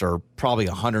to answer probably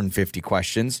 150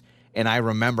 questions, and I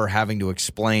remember having to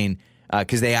explain,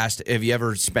 because they asked, have you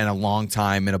ever spent a long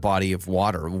time in a body of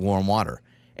water, warm water?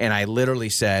 And I literally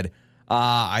said,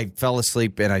 I fell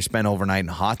asleep and I spent overnight in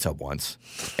a hot tub once.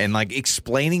 And like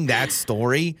explaining that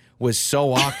story was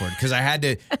so awkward because I had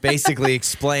to basically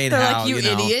explain They're how, like, you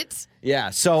idiot.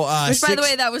 Yeah. So, which, by the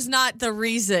way, that was not the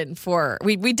reason for.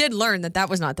 We did learn that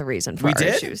was not the reason for our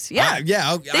issues. Yeah,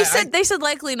 yeah. They said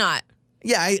likely not.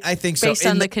 Yeah, I think so. Based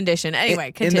on the condition.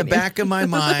 Anyway, continue. In the back of my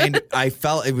mind, I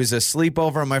felt it was a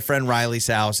sleepover at my friend Riley's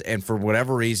house, and for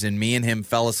whatever reason, me and him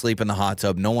fell asleep in the hot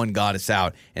tub. No one got us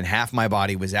out, and half my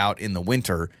body was out in the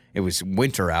winter. It was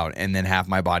winter out, and then half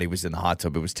my body was in the hot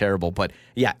tub. It was terrible. But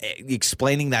yeah,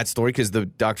 explaining that story, because the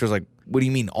doctor was like, what do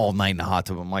you mean all night in a hot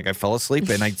tub? I'm like, I fell asleep,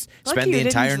 and I spent the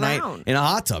entire night in a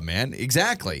hot tub, man.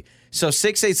 Exactly. So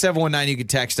 68719, you can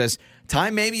text us.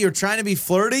 Time maybe you're trying to be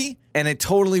flirty and it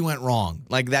totally went wrong.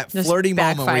 Like that just flirty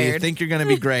backfired. moment where you think you're going to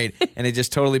be great and it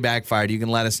just totally backfired. You can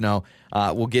let us know.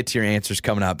 We'll get to your answers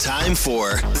coming up. Time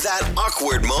for That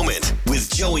Awkward Moment with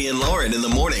Joey and Lauren in the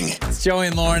morning. It's Joey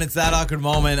and Lauren. It's That Awkward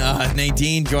Moment.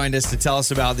 Nadine joined us to tell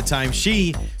us about the time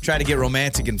she tried to get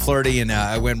romantic and flirty and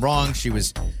it went wrong. She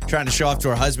was trying to show off to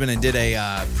her husband and did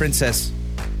a princess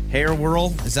hair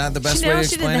whirl. Is that the best way to explain it?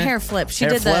 She did the hair flip. She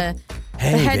did the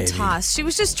head toss. She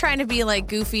was just trying to be like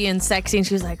goofy and sexy, and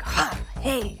she was like,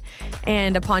 hey.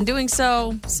 And upon doing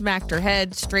so, smacked her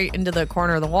head straight into the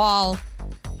corner of the wall.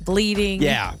 bleeding.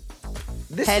 Yeah.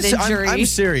 Head injury. I'm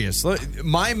serious. Look,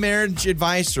 my marriage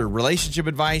advice or relationship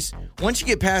advice, once you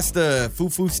get past the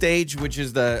foo-foo stage, which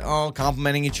is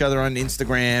complimenting each other on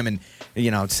Instagram and,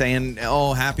 saying,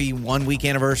 happy 1 week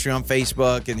anniversary on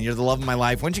Facebook and you're the love of my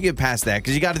life. Once you get past that,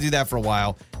 because you got to do that for a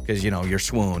while because, you're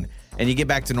swoon, and you get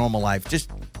back to normal life, just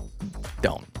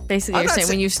don't. Basically, you're saying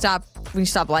when you stop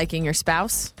liking your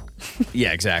spouse.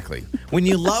 Yeah, exactly. When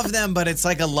you love them, but it's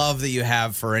like a love that you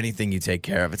have for anything you take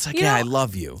care of. It's like, I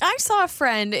love you. I saw a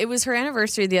friend. It was her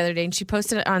anniversary the other day, and she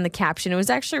posted it on the caption. It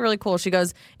was actually really cool. She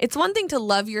goes, it's one thing to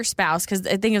love your spouse, because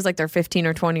I think it was like their 15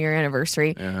 or 20-year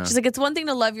anniversary. Uh-huh. She's like, it's one thing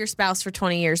to love your spouse for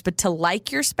 20 years, but to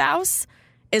like your spouse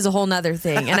is a whole nother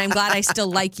thing. And I'm glad I still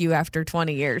like you after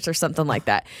 20 years or something like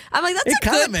that. I'm like, that's a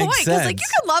good point. Because you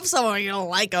can love someone and you don't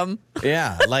like them.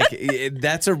 Yeah,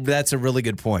 that's a really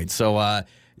good point. So,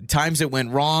 times it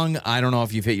went wrong. I don't know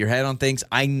if you've hit your head on things.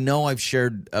 I know I've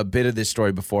shared a bit of this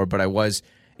story before, but I was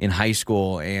in high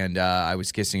school and I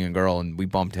was kissing a girl and we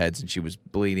bumped heads and she was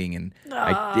bleeding and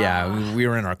we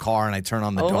were in our car and I turned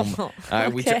on the dome.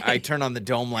 I turned on the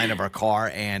dome light of our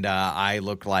car and I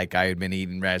looked like I had been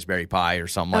eating raspberry pie or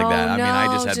something like that. No, I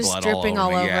mean, I just had blood dripping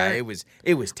all over me. Yeah, it was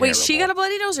terrible. Wait, she got a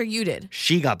bloody nose or you did?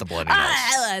 She got the bloody nose.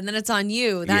 And then it's on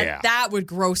you. That would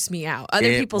gross me out.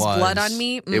 Other people's blood on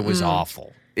me. It was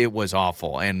awful. It was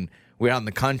awful. And we're out in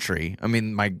the country. I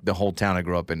mean, the whole town I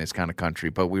grew up in is kind of country,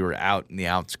 but we were out in the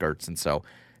outskirts, and so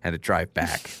had to drive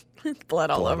back. Blood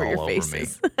all over your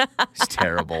faces. It's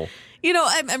terrible.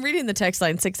 I'm reading the text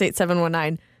line,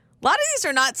 68719. A lot of these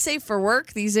are not safe for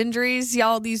work, these injuries,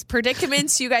 y'all, these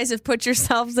predicaments you guys have put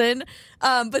yourselves in.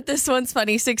 But this one's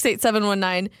funny.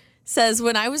 68719 says,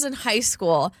 when I was in high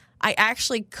school, I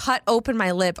actually cut open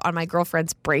my lip on my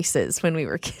girlfriend's braces when we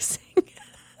were kissing.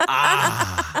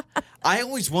 I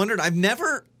always wondered. I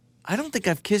don't think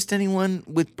I've kissed anyone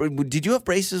with. Did you have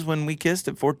braces when we kissed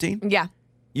at 14? Yeah.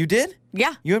 You did?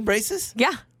 Yeah. You had braces?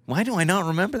 Yeah. Why do I not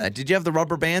remember that? Did you have the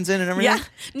rubber bands in and everything? Yeah.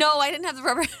 No, I didn't have the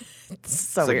rubber. It's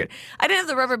so weird. I didn't have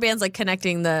the rubber bands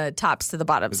connecting the tops to the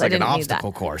bottoms. It's like an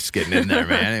obstacle course getting in there,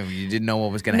 man. You didn't know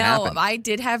what was going to happen. No, I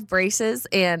did have braces,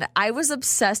 and I was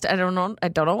obsessed. I don't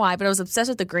know why, but I was obsessed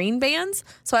with the green bands.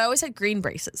 So I always had green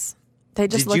braces. They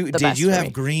just looked the best. Did you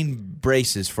have green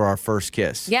braces for our first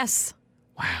kiss? Yes.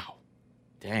 Wow.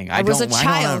 Dang. I was a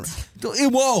child.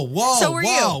 Whoa. So were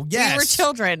you. Yes. We were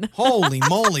children. Holy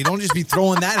moly. Don't just be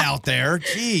throwing that out there.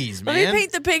 Jeez, man. Let me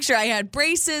paint the picture. I had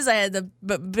braces. I had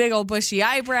the big old bushy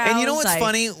eyebrows. And you know what's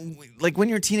funny? Like when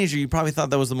you're a teenager, you probably thought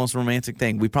that was the most romantic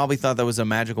thing. We probably thought that was a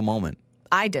magical moment.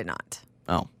 I did not.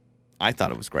 Oh. I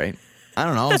thought it was great. I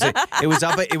don't know.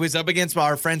 It was up against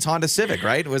our friend's Honda Civic,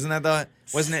 right? Wasn't it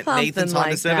something Nathan's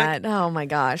Honda Civic? That. Oh my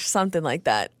gosh, something like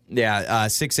that. Yeah,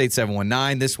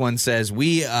 68719. This one says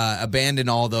we abandoned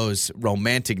all those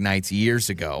romantic nights years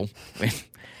ago.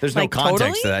 There's no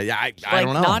context to that. I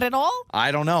don't know. Not at all?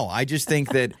 I don't know. I just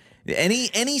think that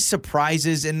any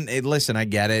surprises, and listen, I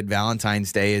get it.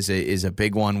 Valentine's Day is a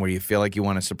big one where you feel like you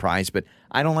want a surprise, but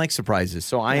I don't like surprises.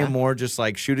 So I am more just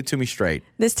like, shoot it to me straight.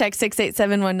 This text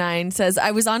 68719 says,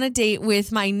 I was on a date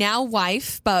with my now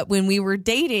wife, but when we were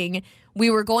dating, we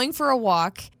were going for a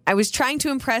walk. I was trying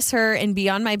to impress her and be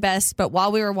on my best, but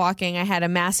while we were walking, I had a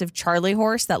massive Charlie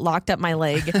horse that locked up my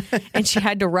leg, and she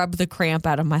had to rub the cramp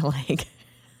out of my leg.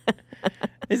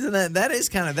 Isn't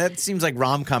that seems like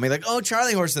rom-com. Like, oh,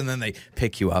 Charlie horse, and then they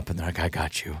pick you up and they're like, I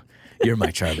got you. You're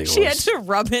my Charlie horse. She had to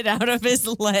rub it out of his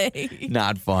leg.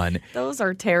 Not fun. Those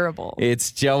are terrible.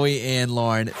 It's Joey and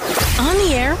Lauren. On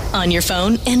the air, on your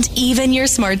phone, and even your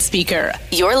smart speaker.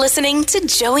 You're listening to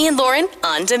Joey and Lauren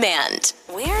On Demand.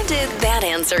 Where did that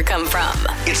answer come from?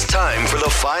 It's time for the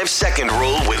 5-second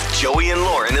rule with Joey and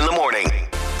Lauren in the morning.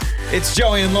 It's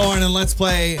Joey and Lauren, and let's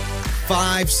play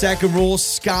 5-second rule.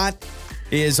 Scott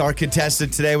is our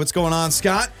contestant today. What's going on,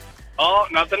 Scott? Oh,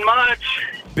 nothing much.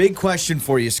 Big question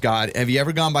for you, Scott. Have you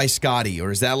ever gone by Scotty,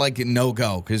 or is that like a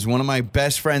no-go? Because one of my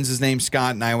best friends is named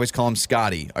Scott, and I always call him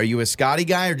Scotty. Are you a Scotty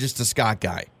guy or just a Scott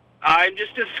guy? I'm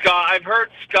just a Scott. I've heard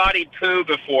Scotty Poo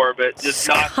before, but just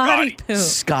not Scotty. Poo.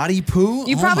 Scotty Poo?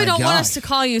 You probably don't want us to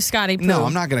call you Scotty Poo. No,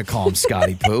 I'm not going to call him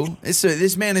Scotty Poo.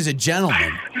 This man is a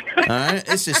gentleman. All right?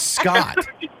 This is Scott.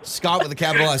 Scott with a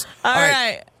capital S. All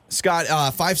right. Scott,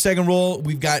 5-second rule.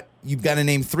 You've got to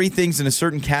name 3 things in a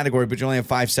certain category, but you only have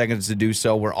 5 seconds to do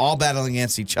so. We're all battling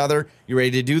against each other. You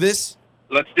ready to do this?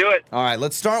 Let's do it. All right,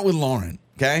 let's start with Lauren,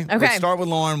 okay? Let's start with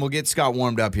Lauren. We'll get Scott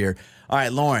warmed up here. All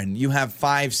right, Lauren, you have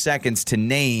 5 seconds to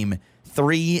name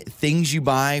 3 things you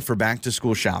buy for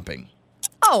back-to-school shopping.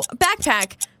 Oh,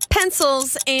 backpack,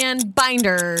 pencils and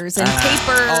binders and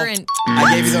paper and.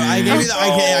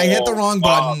 I hit the wrong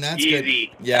button. That's easy.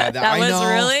 good. Yeah, That was I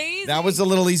know. really easy. That was a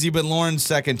little easy, but Lauren's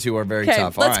second two are very Okay,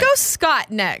 tough. let's All go right.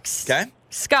 Scott next. Okay.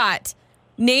 Scott,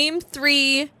 name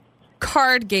 3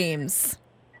 card games.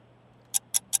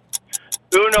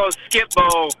 Uno,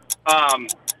 Skip-Bo,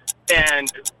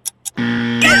 and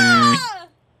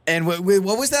And what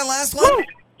was that last one?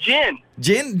 Gin.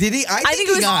 Gin? Did he? I think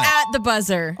it was at the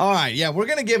buzzer. All right, yeah, we're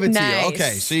going to give it to you. Nice.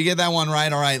 Okay, so you get that one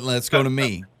right. All right, let's go to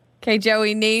me. Okay,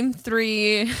 Joey, name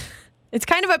 3. It's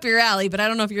kind of up your alley, but I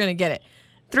don't know if you're going to get it.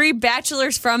 3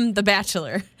 bachelors from The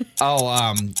Bachelor.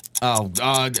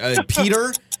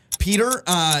 Peter,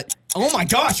 oh my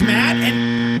gosh, Matt,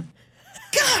 and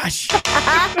gosh.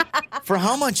 For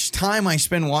how much time I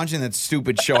spend watching that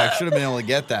stupid show, I should have been able to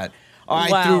get that. All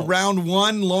right, Wow. through round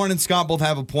 1, Lauren and Scott both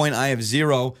have a point. I have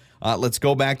 0. Let's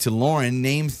go back to Lauren.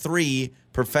 Name 3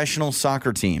 professional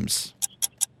soccer teams.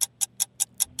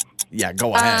 Yeah,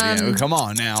 go ahead. Yeah, come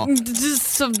on now. Just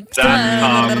some. That's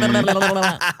I'm not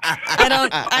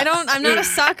a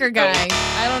soccer guy.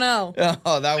 I don't know.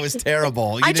 Oh, that was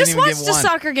terrible. You I didn't just even watched give a one.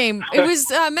 soccer game. It was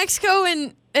Mexico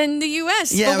and the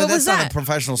U.S. Yeah, what but was that's not that? a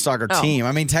professional soccer Oh. team.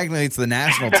 I mean, technically it's the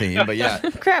national team, but yeah.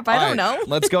 Crap, I All don't right, know.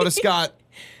 Let's go to Scott.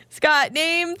 Scott,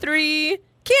 name 3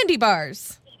 candy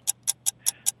bars.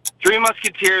 3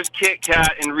 Musketeers, Kit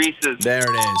Kat, and Reese's. There it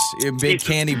is. You're a big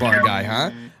candy bar guy,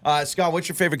 huh? Scott, what's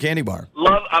your favorite candy bar?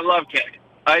 I love candy.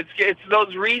 It's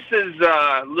those Reese's,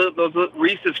 those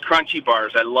Reese's Crunchy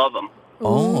bars. I love them.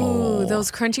 Oh. Ooh,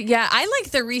 those crunchy. Yeah, I like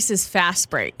the Reese's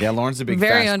Fast Break. Yeah, Lauren's a big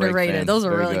Very Fast Break underrated. fan. Those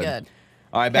are Very really good.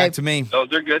 All right, back Okay. to me.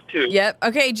 Those are good too. Yep.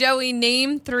 Okay, Joey,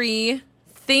 name 3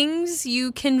 things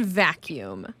you can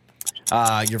vacuum.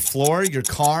 Your floor, your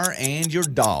car, and your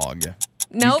dog.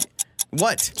 Nope.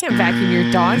 What? Can't vacuum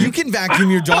your dog. You can vacuum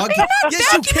your dog. You're not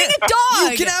Yes, you vacuuming can. a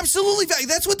dog. You can absolutely vacuum.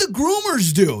 That's what the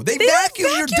groomers do. They don't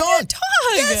vacuum your vacuum dog. your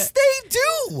dog. Yes, they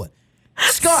do.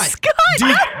 Scott,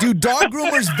 Scott. do dog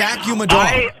groomers vacuum a dog?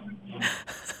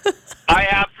 I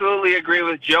absolutely agree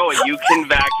with Joey. You can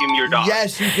vacuum your dog.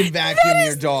 Yes, you can vacuum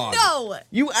your dog. No.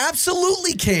 You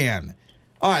absolutely can.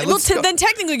 All right, Well, let's go. then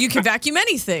technically you can vacuum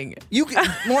anything. You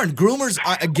can, Lauren, groomers,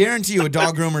 I guarantee you a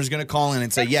dog groomer is going to call in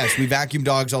and say, yes, we vacuum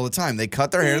dogs all the time. They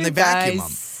cut their hair and they You vacuum guys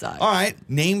them. suck. All right,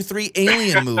 name 3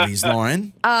 alien movies,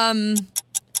 Lauren.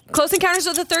 Close Encounters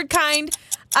of the Third Kind.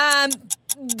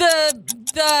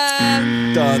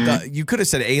 You could have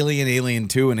said Alien, Alien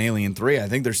 2, and Alien 3. I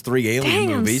think there's 3 alien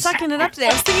Dang, movies. I'm sucking it up today.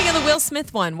 I was thinking of the Will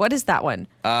Smith one. What is that one?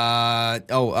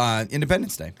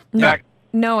 Independence Day. Back,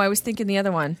 No, I was thinking the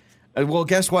other one. Well,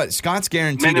 guess what? Scott's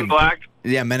guaranteed. Men in Black.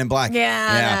 Yeah, Men in Black.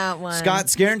 Yeah, that one.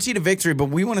 Scott's guaranteed a victory, but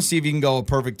we want to see if you can go a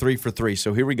perfect 3 for 3.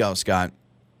 So here we go, Scott.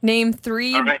 Name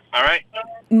 3. All right.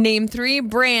 Name 3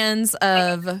 brands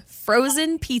of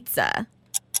frozen pizza.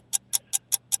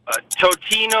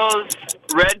 Totino's,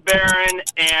 Red Baron,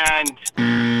 and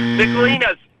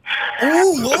Michelina's.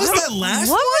 Ooh, what was that last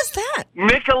What was that?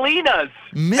 Michelina's.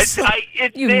 You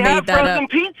They made Oh, have that frozen up.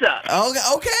 pizza.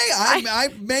 Okay, I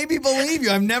maybe believe you.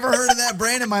 I've never heard of that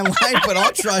brand in my life, but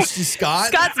I'll trust you, Scott.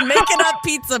 Scott's making up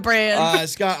pizza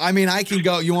brands. Scott, I mean, I can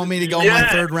go. You want me to go my Yeah.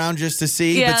 third round just to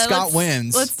see? But Scott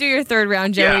wins. Let's do your third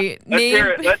round, Joey.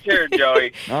 Yeah. Let's hear it,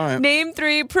 Joey. All right. Name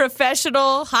 3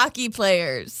 professional hockey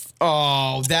players.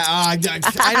 Oh, that I don't.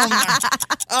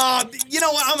 You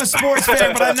know what? I'm a sports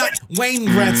fan, but I'm not Wayne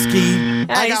Gretzky.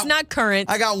 He's not current.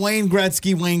 I got Wayne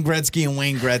Gretzky, and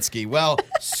Wayne Gretzky. Well,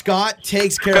 Scott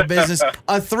takes care of business.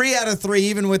 A 3 out of 3,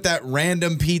 even with that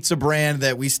random pizza brand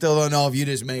that we still don't know if you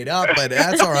just made up, but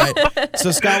that's all right. So,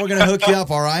 Scott, we're going to hook you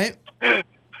up, all right?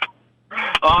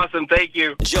 Awesome. Thank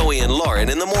you. Joey and Lauren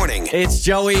in the morning. It's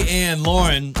Joey and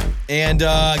Lauren. And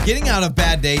getting out of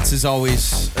bad dates is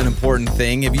always an important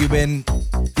thing. Have you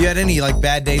had any like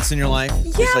bad dates in your life?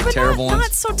 Yeah, Just, like but terrible not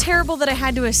ones? so terrible that I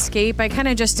had to escape. I kind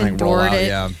of just Like, roll endured out, it.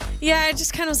 yeah. Yeah, I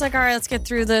just kind of was like, all right, let's get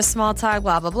through this small talk,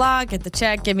 blah, blah, blah, get the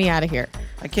check, get me out of here.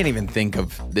 I can't even think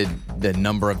of the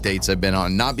number of dates I've been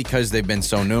on. Not because they've been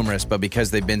so numerous, but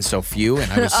because they've been so few and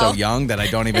I was so young that I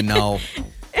don't even know.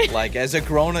 Like, as a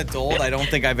grown adult, I don't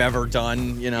think I've ever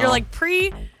done, you know. You're like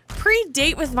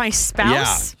pre-date with my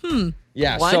spouse?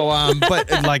 Yeah, What? so, but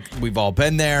like, we've all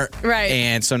been there. Right.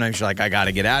 And sometimes you're like, I got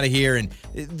to get out of here. And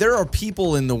there are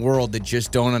people in the world that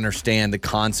just don't understand the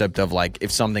concept of like,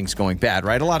 if something's going bad,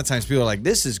 right? A lot of times people are like,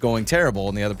 this is going terrible.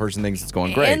 And the other person thinks it's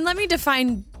going great. And let me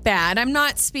define bad. I'm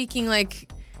not speaking like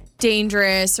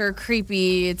dangerous or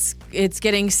creepy. It's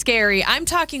getting scary. I'm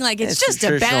talking like it's just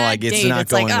a bad like it's date. not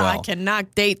It's like, going well. I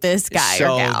cannot date this guy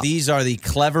So or gal. these are the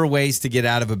clever ways to get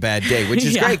out of a bad date, which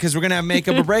is great because we're going to have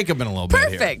makeup or breakup in a little bit here.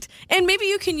 Perfect. And maybe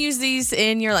you can use these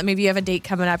in your, like, maybe you have a date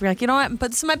coming up. You're like, you know what?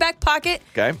 Put this in my back pocket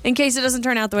in case it doesn't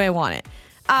turn out the way I want it.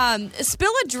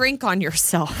 Spill a drink on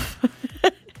yourself.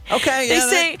 Okay. They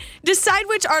say decide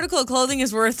which article of clothing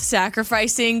is worth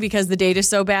sacrificing because the date is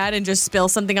so bad and just spill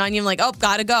something on you. I'm like, oh,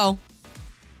 gotta go.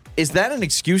 Is that an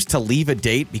excuse to leave a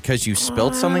date because you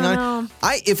spilled something on?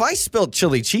 If I spilled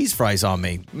chili cheese fries on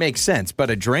me, makes sense. But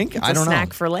a drink, It's I don't a know.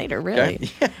 snack for later, really.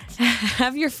 Okay.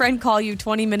 Have your friend call you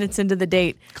 20 minutes into the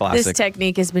date. Classic. This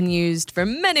technique has been used for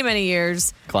many, many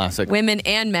years. Classic. Women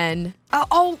and men.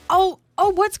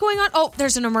 Oh, what's going on? Oh,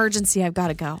 there's an emergency. I've got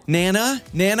to go. Nana,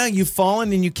 you've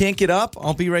fallen and you can't get up?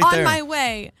 I'll be right there. On my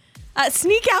way.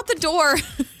 Sneak out the door.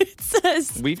 It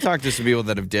says. We've talked to some people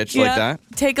that have ditched like that.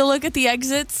 Take a look at the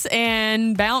exits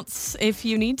and bounce if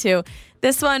you need to.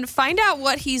 This one, find out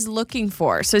what he's looking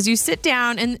for. So as you sit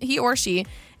down, and he or she,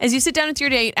 as you sit down with your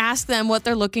date, ask them what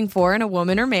they're looking for in a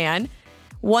woman or man.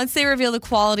 Once they reveal the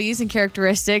qualities and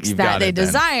characteristics that they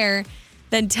desire,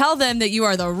 then tell them that you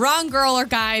are the wrong girl or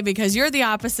guy because you're the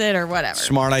opposite or whatever.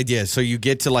 Smart idea. So you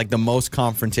get to like the most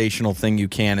confrontational thing you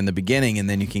can in the beginning, and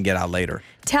then you can get out later.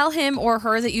 Tell him or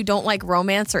her that you don't like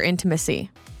romance or intimacy.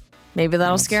 Maybe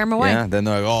that'll scare him away. Yeah, then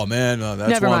they're like, oh man,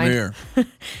 that's Never why mind. I'm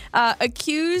here.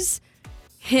 Accuse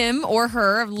him or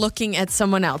her of looking at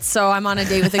someone else. So I'm on a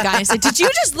date with a guy and say, did you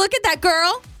just look at that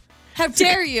girl? How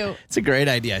dare you? It's a great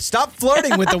idea. Stop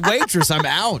flirting with the waitress. I'm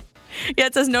out. Yeah,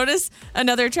 it says, notice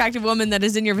another attractive woman that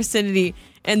is in your vicinity,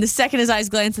 and the second his eyes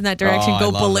glance in that direction,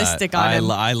 go ballistic on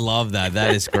him. I love that.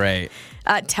 That is great.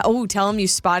 Tell him you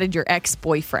spotted your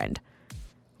ex-boyfriend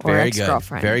or Very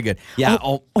ex-girlfriend. good. Very good. Yeah.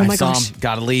 I my saw gosh. him.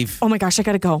 Gotta leave. Oh my gosh, I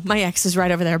gotta go. My ex is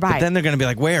right over there. Bye. But then they're gonna be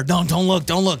like, where? No, don't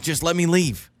look. Just let me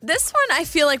leave. This one I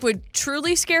feel like would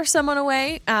truly scare someone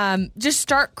away. Just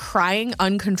start crying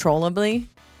uncontrollably.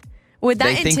 Would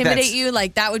that intimidate you?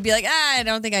 Like, that would be like, I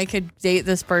don't think I could date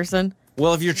this person.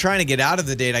 Well, if you're trying to get out of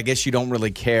the date, I guess you don't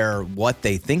really care what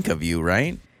they think of you,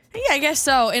 right? Yeah, I guess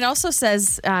so. It also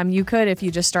says you could if you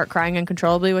just start crying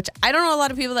uncontrollably, which I don't know a lot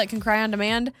of people that can cry on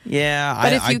demand. Yeah,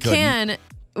 but if you can,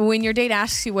 when your date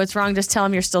asks you what's wrong, just tell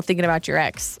them you're still thinking about your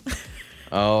ex.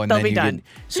 Oh, and they'll then be done.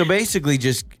 So basically,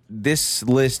 just this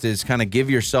list is kind of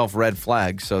give yourself red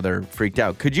flags so they're freaked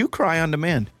out. Could you cry on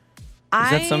demand? Is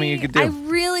that something you could do? I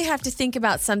really have to think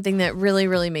about something that really,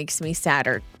 really makes me sad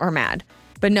or mad.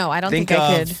 But no, I don't think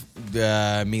I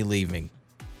could. Me leaving.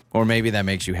 Or maybe that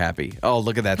makes you happy. Oh,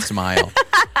 look at that smile.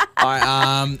 All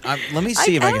right, let me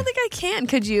see if I can. I don't think I can.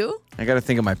 Could you? I got to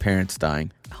think of my parents dying.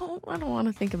 Oh, I don't want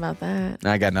to think about that.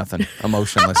 I got nothing.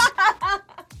 Emotionless.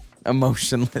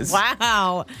 Emotionless.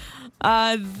 Wow.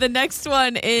 The next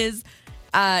one is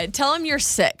tell them you're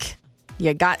sick.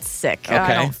 You got sick. Okay.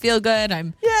 I don't feel good.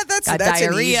 That's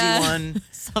diarrhea. an easy one.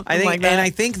 Something like that. And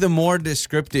I think the more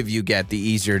descriptive you get, the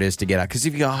easier it is to get out. Because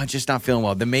if you go, I'm just not feeling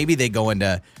well, then maybe they go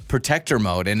into protector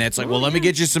mode. And it's like, let me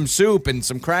get you some soup and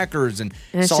some crackers and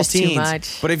it's saltines. just too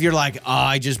much. But if you're like,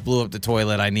 I just blew up the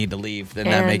toilet, I need to leave, then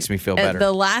that makes me feel better.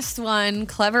 The last one,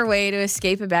 clever way to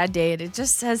escape a bad date, it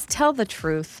just says tell the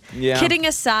truth. Yeah. Kidding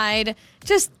aside,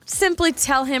 just simply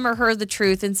tell him or her the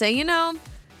truth and say,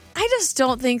 I just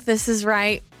don't think this is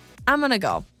right. I'm going to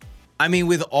go. I mean,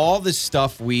 with all the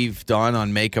stuff we've done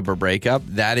on makeup or breakup,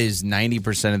 that is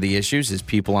 90% of the issues is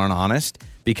people aren't honest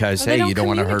because, hey, you don't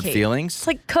want to hurt feelings. It's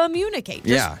like communicate.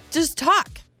 Just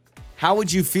talk. How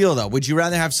would you feel, though? Would you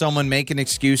rather have someone make an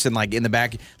excuse and, like, in the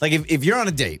back? Like, if you're on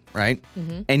a date, right,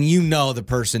 and you know the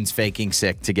person's faking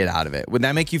sick to get out of it, would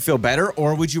that make you feel better?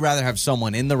 Or would you rather have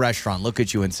someone in the restaurant look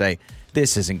at you and say,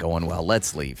 this isn't going well,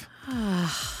 let's leave?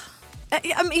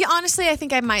 I mean, honestly, I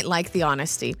think I might like the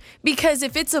honesty because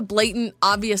if it's a blatant,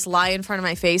 obvious lie in front of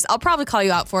my face, I'll probably call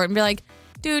you out for it and be like,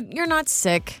 dude, you're not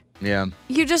sick. Yeah.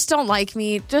 You just don't like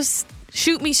me. Just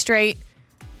shoot me straight.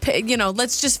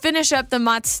 Let's just finish up the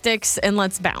mott sticks and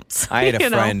let's bounce. I had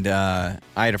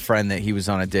a friend that he was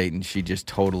on a date and she just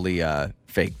totally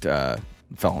faked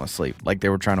falling asleep. Like they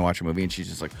were trying to watch a movie and she's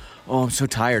just like, oh, I'm so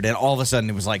tired. And all of a sudden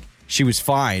it was like she was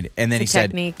fine. And then he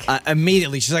said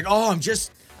immediately, she's like, oh,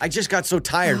 I just got so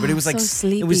tired, but it was like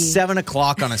it was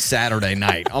 7:00 on a Saturday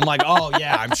night. I'm like, oh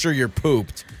yeah, I'm sure you're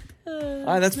pooped.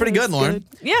 That's pretty good, Lauren. Good.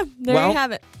 Yeah, there you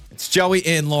have it. It's Joey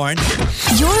and Lauren.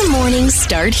 Your mornings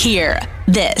start here.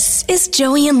 This is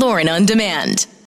Joey and Lauren on Demand.